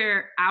that's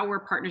where our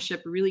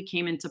partnership really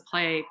came into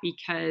play,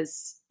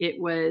 because it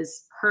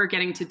was her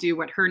getting to do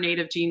what her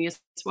native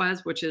genius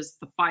was, which is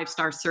the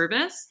 5-star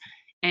service.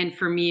 And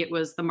for me, it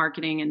was the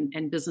marketing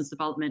and business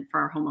development for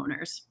our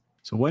homeowners.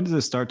 So when does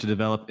it start to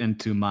develop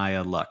into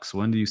Maya Luxe?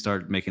 When do you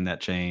start making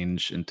that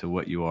change into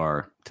what you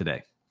are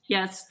today?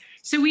 Yes.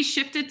 So we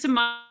shifted to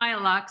Maya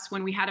Luxe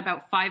when we had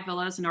about 5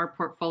 villas in our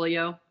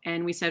portfolio.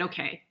 And we said,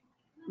 okay,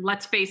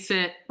 let's face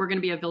it, we're going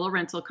to be a villa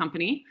rental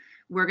company.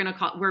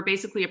 We're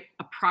basically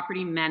a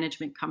property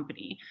management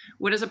company.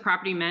 What is a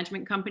property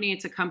management company?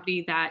 It's a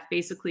company that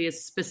basically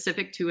is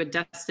specific to a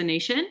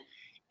destination,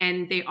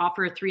 and they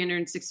offer a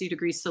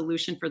 360-degree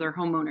solution for their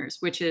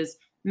homeowners, which is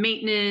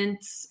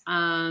maintenance,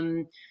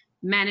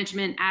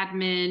 management,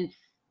 admin,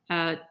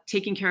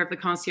 taking care of the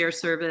concierge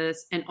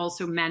service, and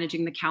also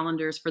managing the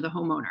calendars for the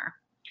homeowner.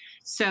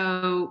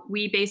 So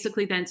we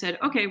basically then said,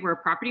 okay, we're a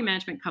property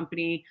management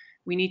company.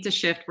 We need to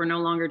shift. We're no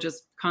longer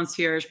just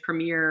concierge,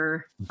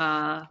 premier,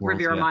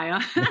 Riviera Maya.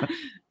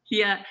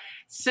 Yeah.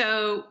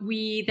 So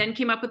we then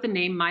came up with the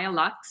name Maya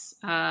Luxe,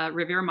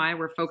 Riviera Maya.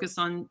 We're focused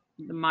on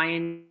the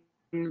Mayan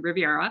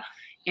Riviera,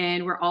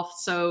 and we're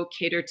also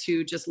catered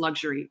to just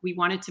luxury. We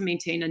wanted to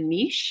maintain a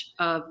niche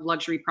of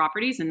luxury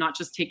properties and not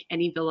just take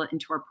any villa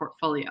into our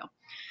portfolio.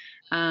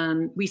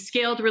 We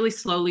scaled really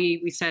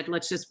slowly. We said,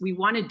 we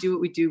want to do what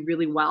we do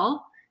really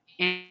well,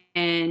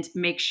 and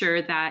make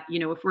sure that,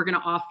 if we're going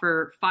to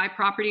offer 5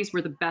 properties,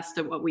 we're the best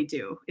at what we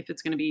do. If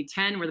it's going to be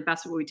 10, we're the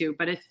best at what we do.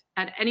 But if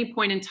at any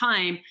point in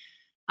time,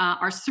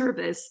 our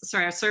service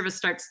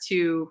starts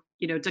to,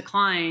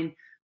 decline,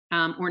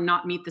 or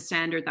not meet the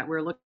standard that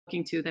we're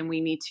looking to, then we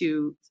need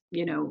to,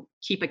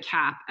 keep a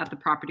cap at the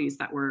properties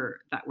that we're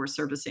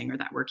servicing, or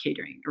that we're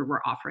catering, or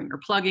we're offering, or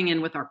plugging in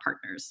with our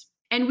partners.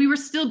 And we were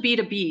still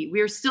B2B.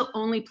 We were still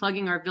only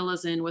plugging our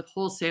villas in with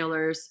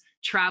wholesalers,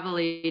 travel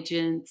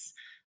agents.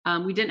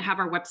 We didn't have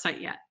our website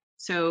yet.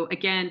 So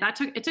again,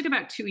 it took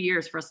about 2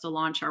 years for us to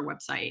launch our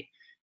website.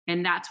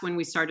 And that's when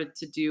we started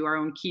to do our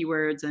own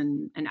keywords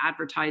and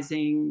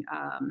advertising,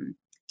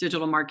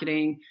 digital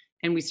marketing.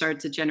 And we started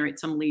to generate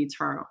some leads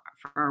for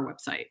our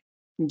website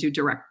and do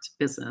direct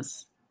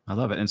business. I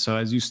love it. And so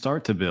as you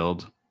start to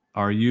build,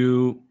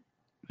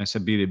 I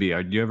said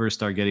B2B, do you ever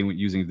start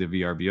using the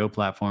VRBO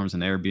platforms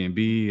and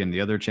Airbnb and the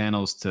other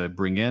channels to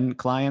bring in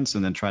clients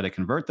and then try to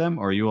convert them?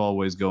 Or are you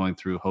always going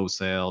through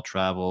wholesale,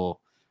 travel,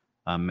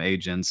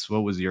 agents?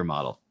 What was your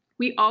model?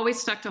 We always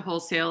stuck to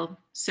wholesale.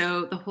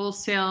 So the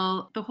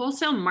wholesale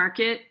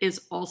market is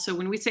also,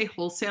 when we say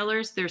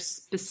wholesalers, they're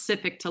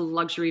specific to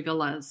luxury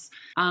villas.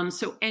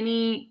 So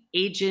any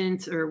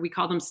agent, or we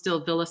call them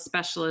still villa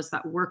specialists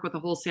that work with a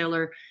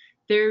wholesaler,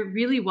 they're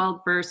really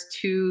well versed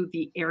to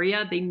the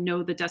area. They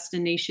know the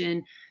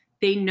destination.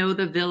 They know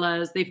the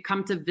villas. They've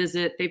come to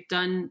visit. They've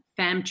done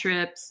fam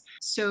trips.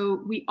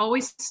 So we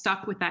always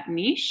stuck with that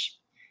niche.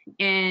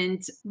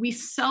 And we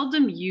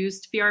seldom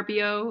used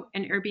VRBO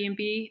and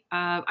Airbnb.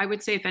 I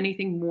would say, if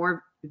anything,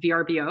 more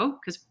VRBO,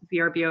 because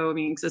VRBO, I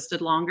mean, existed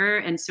longer.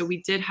 And so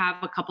we did have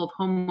a couple of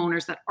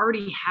homeowners that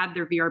already had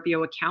their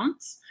VRBO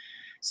accounts.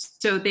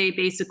 So they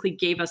basically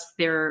gave us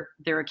their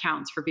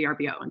accounts for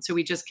VRBO. And so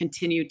we just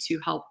continued to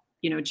help,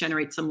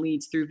 generate some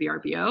leads through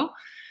VRBO.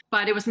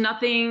 But it was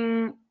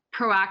nothing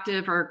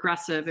proactive or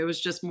aggressive. It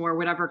was just more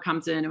whatever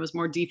comes in. It was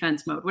more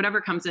defense mode. Whatever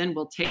comes in,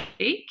 we'll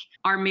take.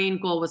 Our main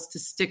goal was to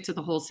stick to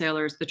the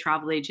wholesalers, the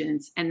travel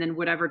agents, and then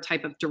whatever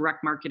type of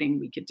direct marketing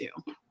we could do.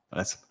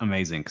 That's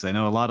amazing, because I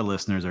know a lot of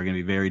listeners are going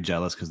to be very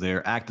jealous because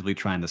they're actively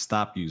trying to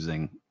stop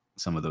using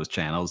some of those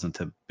channels and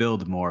to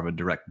build more of a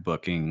direct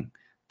booking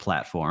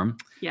platform.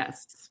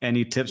 Yes.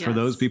 Any tips for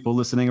those people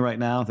listening right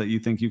now that you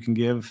think you can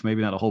give?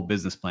 Maybe not a whole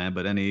business plan,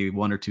 but any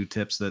 1 or 2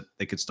 tips that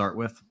they could start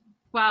with?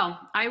 Well,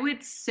 I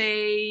would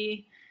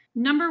say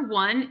number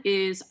one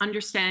is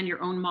understand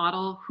your own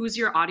model. Who's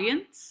your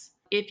audience?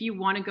 If you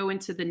want to go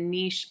into the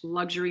niche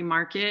luxury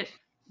market,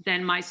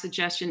 then my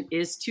suggestion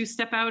is to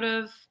step out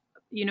of,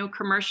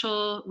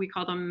 commercial, we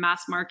call them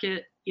mass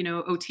market,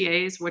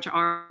 OTAs, which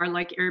are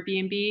like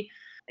Airbnb.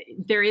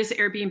 There is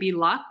Airbnb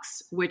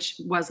Luxe, which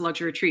was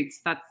luxury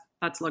retreats.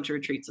 That's luxury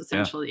retreats,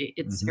 essentially.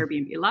 Yeah. It's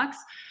Airbnb Luxe.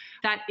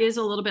 That is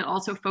a little bit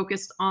also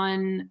focused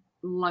on,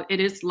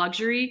 it is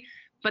luxury.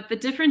 But the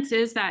difference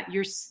is that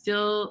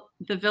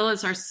the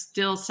villas are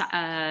still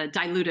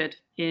diluted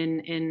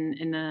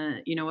in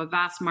a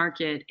vast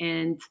market.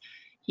 And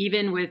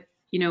even with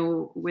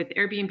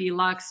Airbnb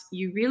Luxe,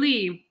 you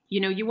really,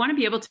 you want to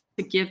be able to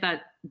give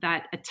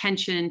that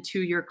attention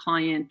to your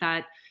client.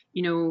 That,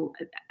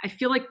 I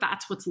feel like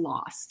that's what's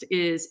lost,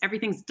 is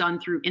everything's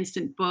done through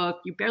instant book.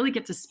 You barely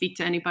get to speak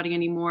to anybody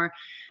anymore.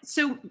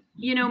 So,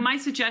 my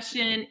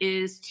suggestion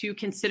is to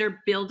consider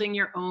building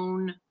your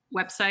own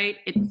website.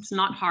 It's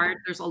not hard.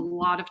 There's a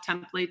lot of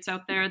templates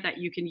out there that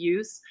you can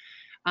use.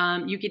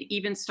 You could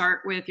even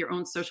start with your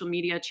own social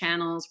media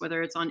channels,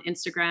 whether it's on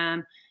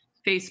Instagram,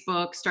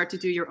 Facebook, start to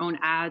do your own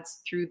ads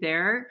through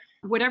there.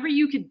 Whatever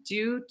you could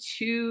do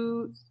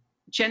to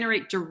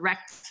generate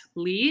direct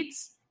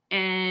leads,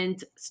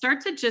 and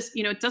start to just,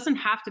 it doesn't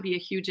have to be a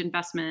huge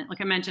investment.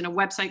 Like I mentioned, a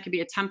website could be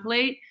a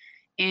template.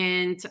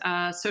 And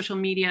social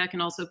media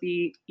can also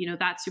be,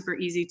 that's super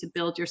easy to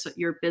build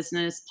your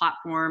business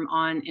platform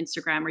on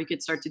Instagram, where you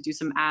could start to do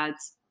some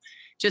ads,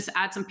 just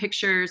add some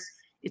pictures.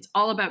 It's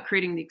all about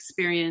creating the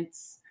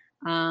experience.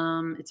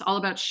 It's all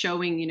about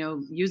showing,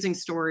 using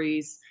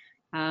stories.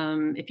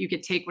 If you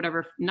could take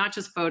whatever, not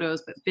just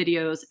photos, but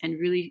videos, and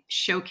really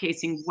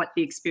showcasing what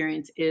the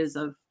experience is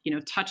of,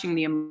 touching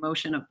the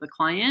emotion of the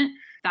client,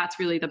 that's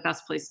really the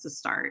best place to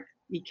start.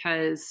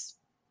 Because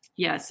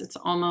yes, it's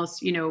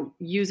almost,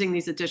 using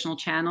these additional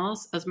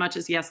channels, as much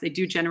as, yes, they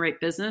do generate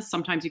business.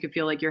 Sometimes you could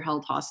feel like you're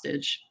held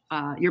hostage.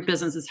 Your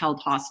business is held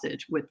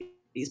hostage with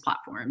these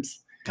platforms.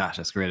 Gosh,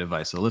 that's great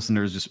advice. So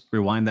listeners, just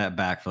rewind that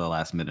back for the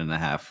last minute and a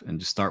half and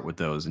just start with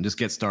those and just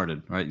get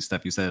started, right?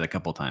 Steph, you said it a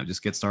couple of times.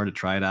 Just get started,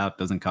 try it out.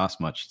 Doesn't cost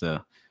much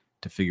to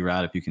figure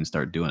out if you can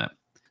start doing it.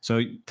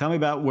 So tell me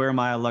about where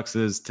Maya Luxe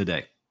is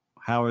today.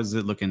 How is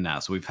it looking now?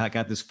 So we've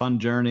got this fun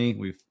journey.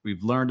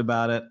 We've learned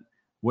about it.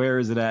 Where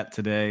is it at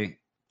today?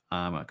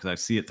 Because I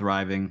see it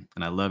thriving,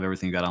 and I love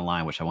everything you got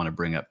online, which I want to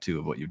bring up too,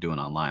 of what you're doing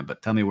online.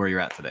 But tell me where you're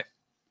at today.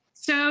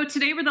 So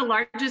today we're the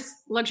largest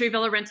luxury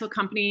villa rental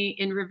company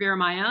in Riviera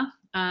Maya.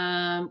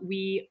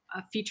 We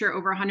feature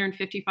over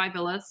 155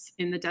 villas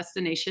in the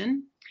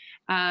destination.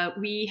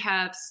 We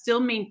have still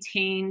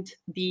maintained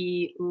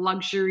the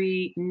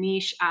luxury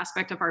niche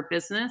aspect of our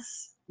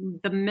business.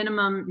 The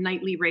minimum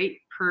nightly rate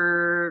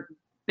per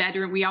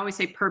bedroom, we always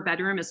say per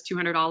bedroom, is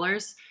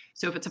 $200.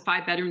 So if it's a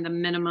 5-bedroom, the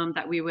minimum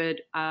that we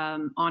would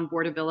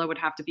onboard a villa would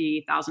have to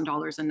be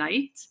 $1,000 a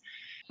night.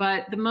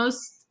 But the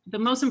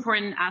most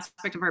important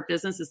aspect of our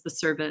business is the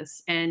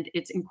service, and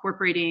it's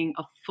incorporating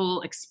a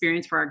full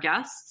experience for our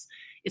guests.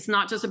 It's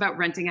not just about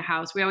renting a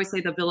house. We always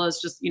say the villa is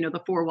just,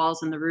 the 4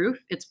 walls and the roof.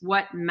 It's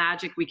what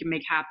magic we can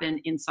make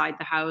happen inside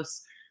the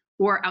house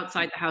or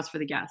outside the house for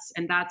the guests.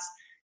 And that's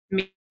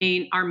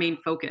our main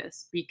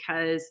focus,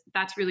 because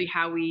that's really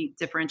how we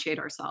differentiate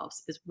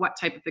ourselves, is what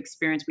type of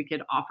experience we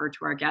could offer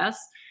to our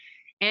guests.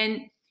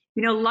 And,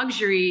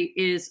 luxury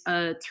is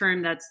a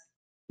term that's,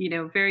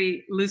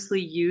 very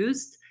loosely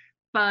used,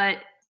 but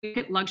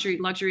luxury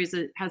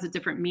has a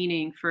different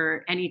meaning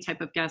for any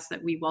type of guest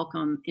that we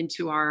welcome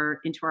into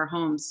our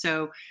homes.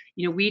 So,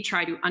 we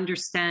try to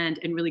understand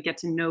and really get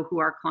to know who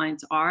our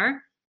clients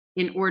are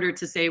in order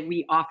to say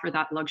we offer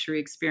that luxury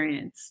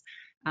experience.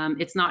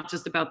 It's not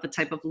just about the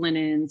type of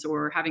linens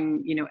or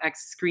having,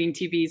 X screen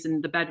TVs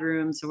in the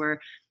bedrooms, or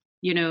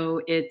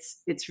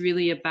It's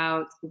really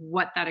about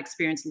what that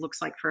experience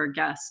looks like for a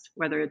guest,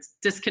 whether it's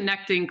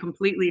disconnecting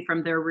completely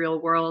from their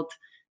real world.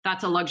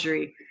 That's a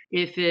luxury.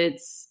 If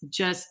it's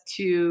just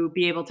to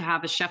be able to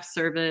have a chef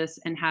service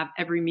and have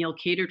every meal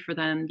catered for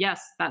them,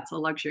 yes, that's a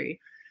luxury.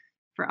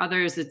 For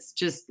others, it's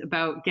just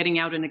about getting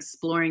out and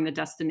exploring the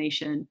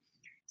destination.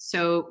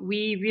 So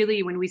we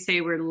really, when we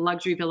say we're a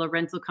luxury villa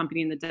rental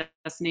company in the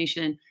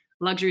destination,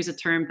 luxury is a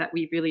term that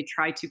we really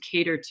try to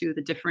cater to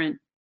the different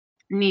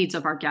needs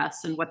of our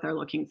guests and what they're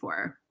looking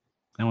for.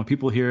 And when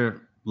people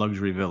hear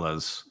luxury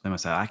villas, they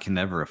must say, I can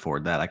never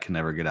afford that. I can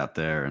never get out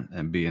there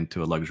and be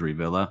into a luxury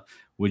villa.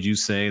 Would you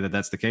say that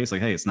that's the case?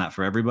 Like, hey, it's not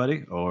for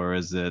everybody, or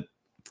is it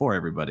for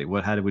everybody?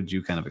 Would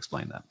you kind of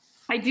explain that?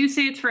 I do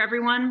say it's for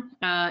everyone.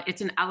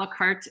 It's an a la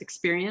carte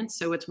experience.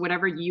 So it's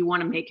whatever you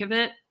want to make of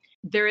it.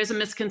 There is a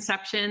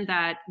misconception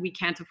that we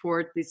can't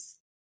afford this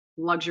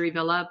luxury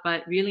villa,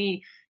 but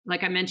really,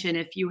 like I mentioned,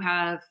 if you're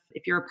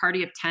a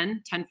party of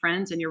 10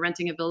 friends and you're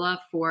renting a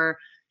villa for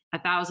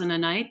 $1,000 a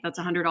night, that's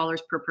 $100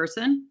 per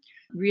person.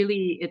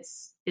 Really,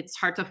 it's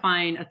hard to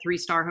find a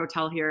 3-star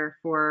hotel here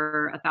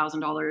for for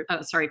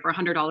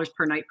 $100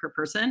 per night per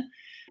person.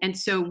 And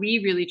so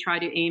we really try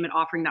to aim at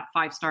offering that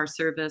 5-star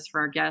service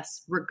for our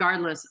guests,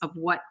 regardless of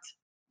what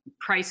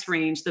price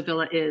range the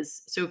villa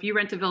is. So if you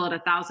rent a villa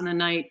at $1,000 a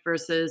night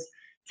versus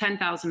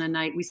 $10,000 a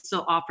night, we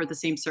still offer the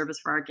same service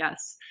for our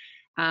guests.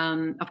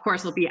 Of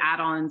course, there'll be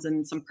add-ons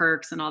and some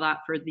perks and all that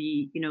for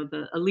the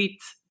elite.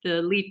 The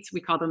elite,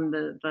 we call them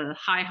the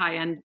high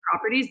end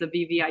properties, the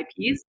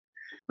VVIPs.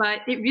 But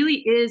it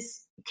really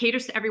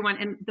caters to everyone.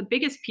 And the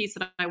biggest piece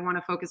that I want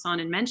to focus on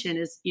and mention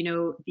is,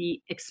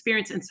 the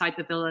experience inside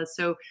the villa.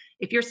 So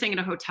if you're staying at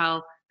a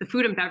hotel, the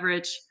food and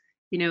beverage,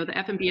 the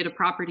F&B at a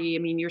property, I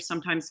mean, you're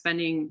sometimes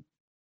spending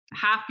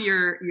half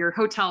your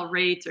hotel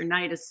rate or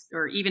night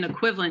or even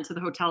equivalent to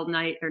the hotel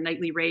night or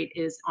nightly rate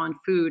is on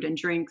food and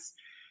drinks.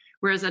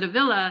 Whereas at a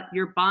villa,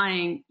 you're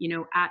buying,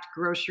 at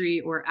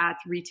grocery or at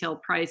retail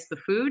price, the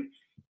food,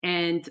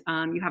 and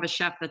you have a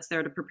chef that's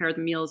there to prepare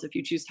the meals if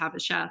you choose to have a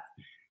chef.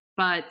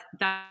 But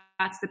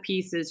that's the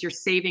piece is you're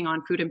saving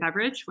on food and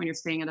beverage when you're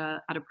staying at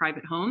a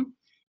private home.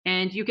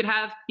 And you could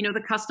have,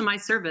 the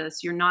customized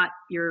service. You're not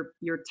your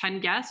 10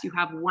 guests, you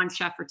have one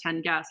chef for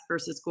 10 guests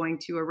versus going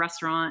to a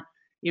restaurant,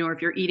 or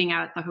if you're eating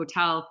out at the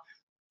hotel.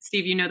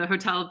 Steve, the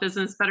hotel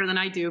business better than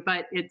I do,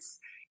 but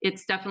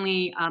it's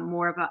definitely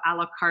more of a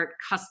la carte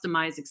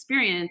customized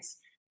experience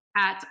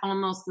at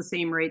almost the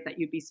same rate that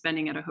you'd be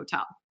spending at a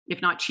hotel,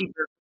 if not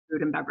cheaper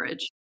food and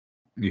beverage.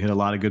 You hit a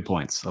lot of good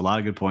points.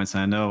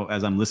 And I know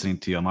as I'm listening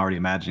to you, I'm already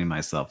imagining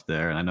myself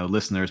there. And I know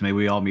listeners, maybe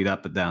we all meet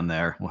up down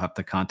there. We'll have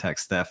to contact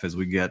Steph as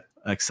we get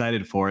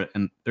excited for it.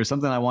 And there's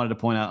something I wanted to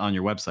point out on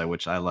your website,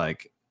 which I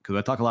like, because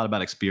I talk a lot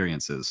about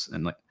experiences.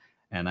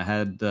 And I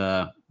had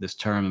this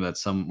term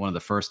that one of the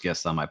first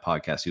guests on my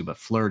podcast used, but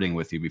flirting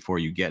with you before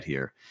you get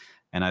here.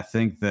 And I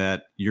think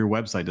that your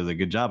website does a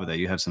good job of that.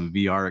 You have some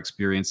VR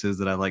experiences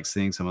that I like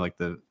seeing, some of like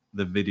the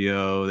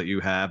video that you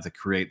have to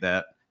create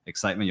that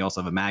excitement. You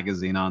also have a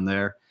magazine on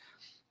there.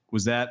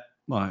 Was that,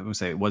 well, I would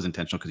say it was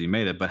intentional because you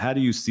made it, but how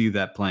do you see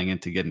that playing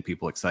into getting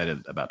people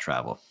excited about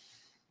travel?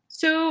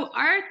 So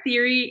our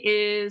theory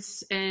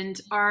is,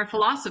 and our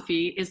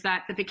philosophy is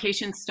that the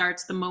vacation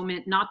starts the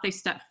moment not they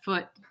step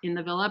foot in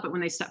the villa, but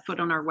when they step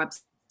foot on our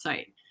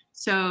website.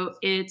 So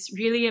it's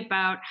really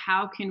about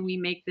how can we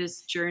make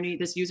this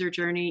user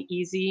journey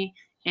easy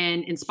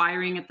and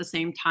inspiring at the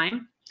same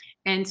time.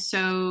 And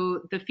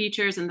so the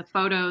features and the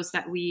photos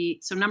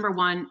so number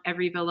one,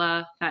 every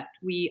villa that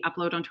we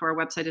upload onto our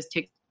website is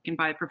taken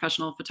by a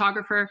professional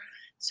photographer.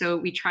 So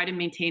we try to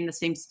maintain the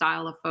same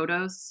style of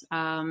photos,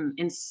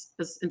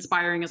 as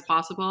inspiring as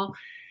possible.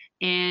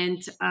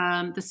 And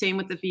the same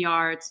with the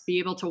VR, it's be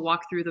able to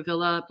walk through the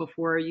villa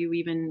before you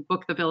even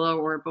book the villa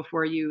or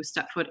before you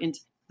step foot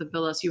into the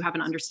villa, so you have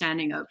an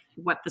understanding of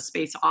what the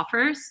space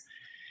offers.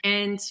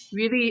 And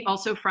really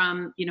also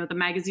from, the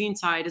magazine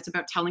side, it's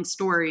about telling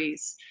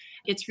stories.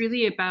 It's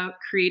really about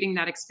creating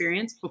that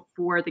experience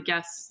before the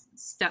guests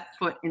step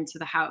foot into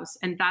the house.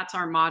 And that's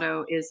our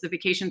motto is the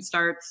vacation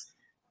starts.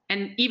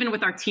 And even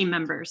with our team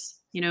members,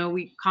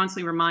 we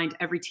constantly remind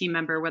every team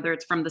member, whether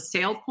it's from the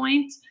sail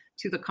point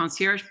to the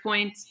concierge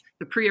point,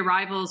 the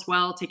pre-arrival as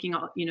well,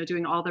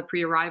 doing all the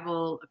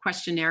pre-arrival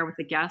questionnaire with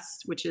the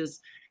guests, which is,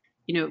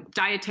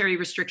 dietary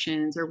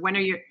restrictions or when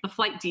are the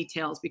flight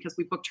details, because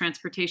we book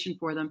transportation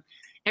for them.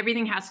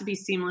 Everything has to be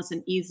seamless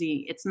and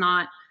easy. It's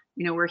not,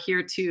 we're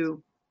here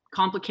to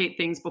complicate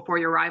things before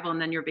your arrival and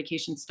then your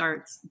vacation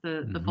starts.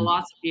 The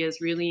philosophy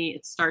is really,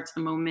 it starts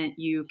the moment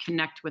you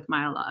connect with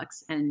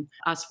Luxe and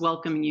us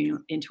welcoming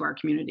you into our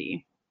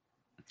community.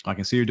 I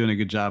can see you're doing a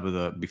good job of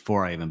the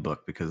before I even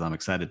book, because I'm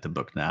excited to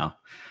book now.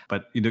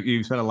 But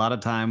you've spent a lot of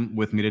time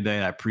with me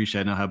today. I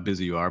appreciate, I know how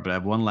busy you are, but I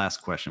have one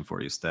last question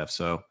for you, Steph.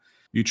 So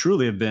you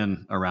truly have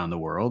been around the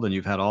world and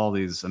you've had all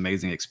these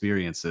amazing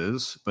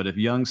experiences. But if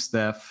young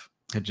Steph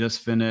had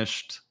just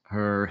finished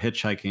her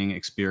hitchhiking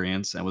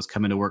experience and was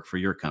coming to work for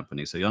your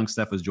company, so young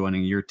Steph was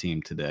joining your team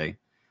today,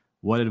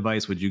 what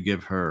advice would you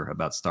give her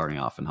about starting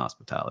off in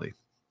hospitality?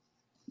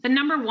 The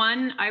number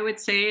one, I would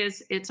say,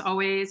 is it's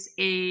always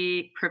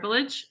a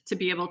privilege to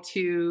be able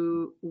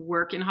to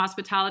work in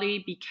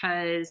hospitality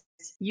because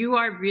you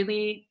are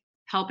really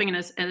helping, and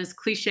as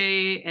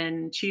cliche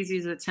and cheesy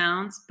as it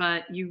sounds,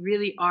 but you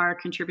really are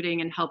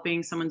contributing and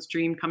helping someone's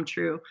dream come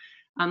true.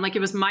 Like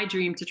it was my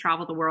dream to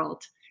travel the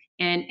world,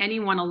 and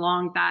anyone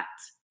along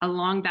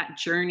that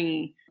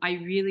journey, I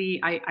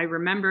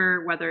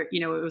remember whether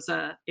it was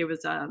a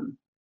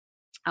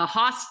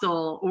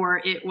hostel or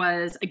it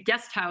was a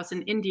guest house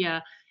in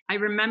India. I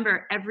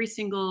remember every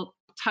single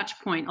touch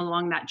point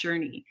along that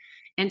journey.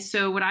 And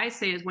so, what I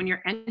say is when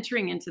you're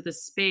entering into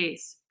this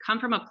space, come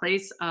from a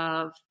place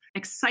of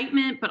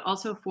excitement, but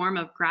also a form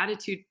of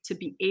gratitude to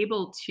be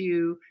able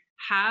to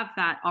have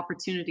that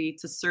opportunity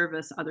to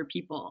service other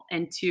people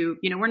and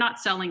we're not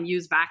selling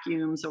used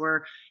vacuums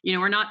or,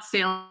 we're not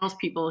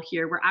salespeople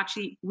here.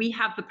 We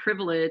have the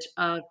privilege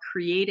of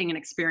creating an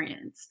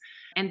experience.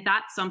 And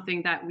that's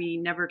something that we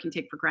never can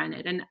take for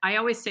granted. And I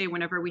always say,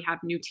 whenever we have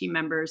new team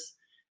members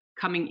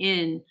coming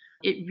in,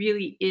 it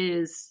really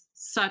is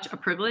such a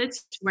privilege.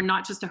 We're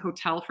not just a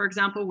hotel, for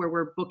example, where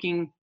we're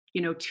booking,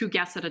 2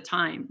 guests at a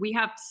time. We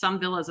have some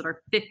villas that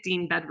are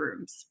 15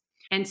 bedrooms.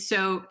 And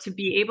so to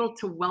be able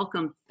to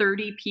welcome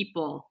 30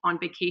 people on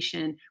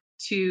vacation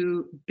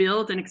to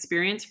build an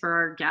experience for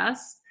our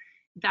guests,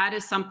 that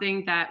is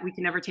something that we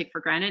can never take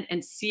for granted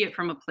and see it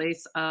from a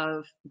place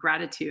of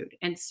gratitude.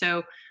 And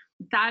so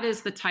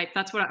that's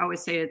what I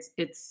always say.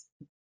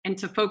 And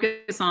to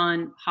focus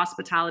on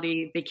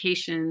hospitality,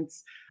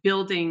 vacations,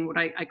 building what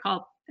I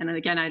call, and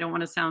again, I don't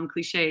want to sound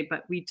cliche,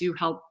 but we do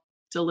help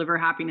deliver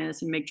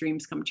happiness and make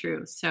dreams come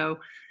true. So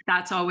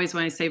that's always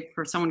when I say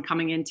for someone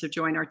coming in to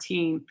join our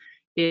team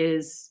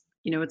is,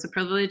 it's a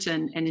privilege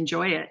and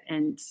enjoy it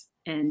and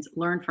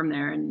learn from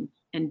there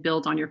and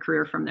build on your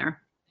career from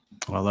there.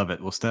 Well, I love it.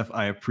 Well, Steph,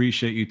 I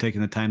appreciate you taking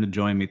the time to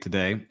join me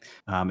today.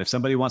 If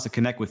somebody wants to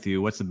connect with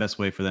you, what's the best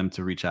way for them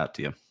to reach out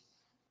to you?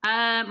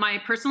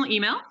 My personal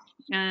email,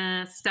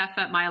 Steph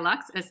at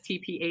Myalux,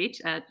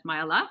 STPH at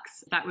Myalux.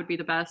 That would be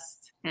the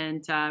best.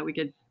 And we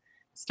could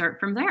start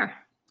from there.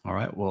 All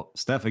right. Well,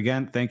 Steph,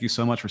 again, thank you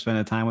so much for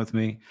spending time with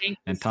me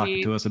and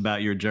talking to us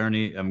about your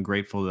journey. I'm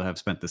grateful to have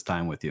spent this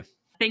time with you.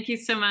 Thank you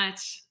so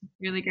much.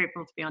 Really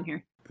grateful to be on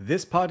here.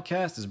 This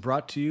podcast is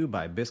brought to you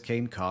by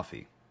Biscayne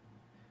Coffee.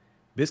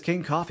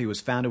 Biscayne Coffee was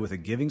founded with a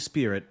giving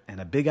spirit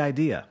and a big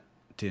idea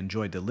to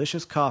enjoy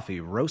delicious coffee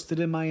roasted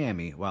in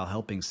Miami while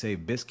helping save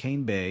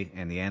Biscayne Bay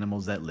and the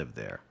animals that live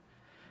there.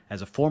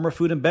 As a former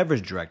food and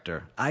beverage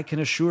director, I can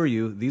assure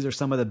you these are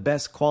some of the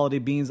best quality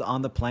beans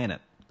on the planet.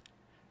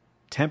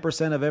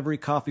 10% of every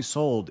coffee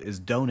sold is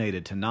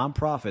donated to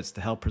nonprofits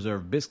to help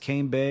preserve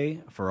Biscayne Bay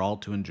for all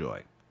to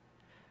enjoy.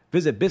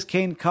 Visit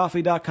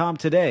BiscayneCoffee.com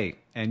today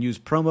and use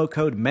promo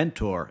code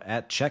MENTOR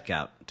at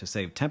checkout to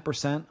save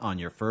 10% on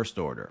your first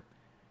order.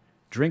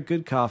 Drink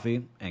good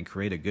coffee and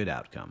create a good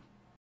outcome.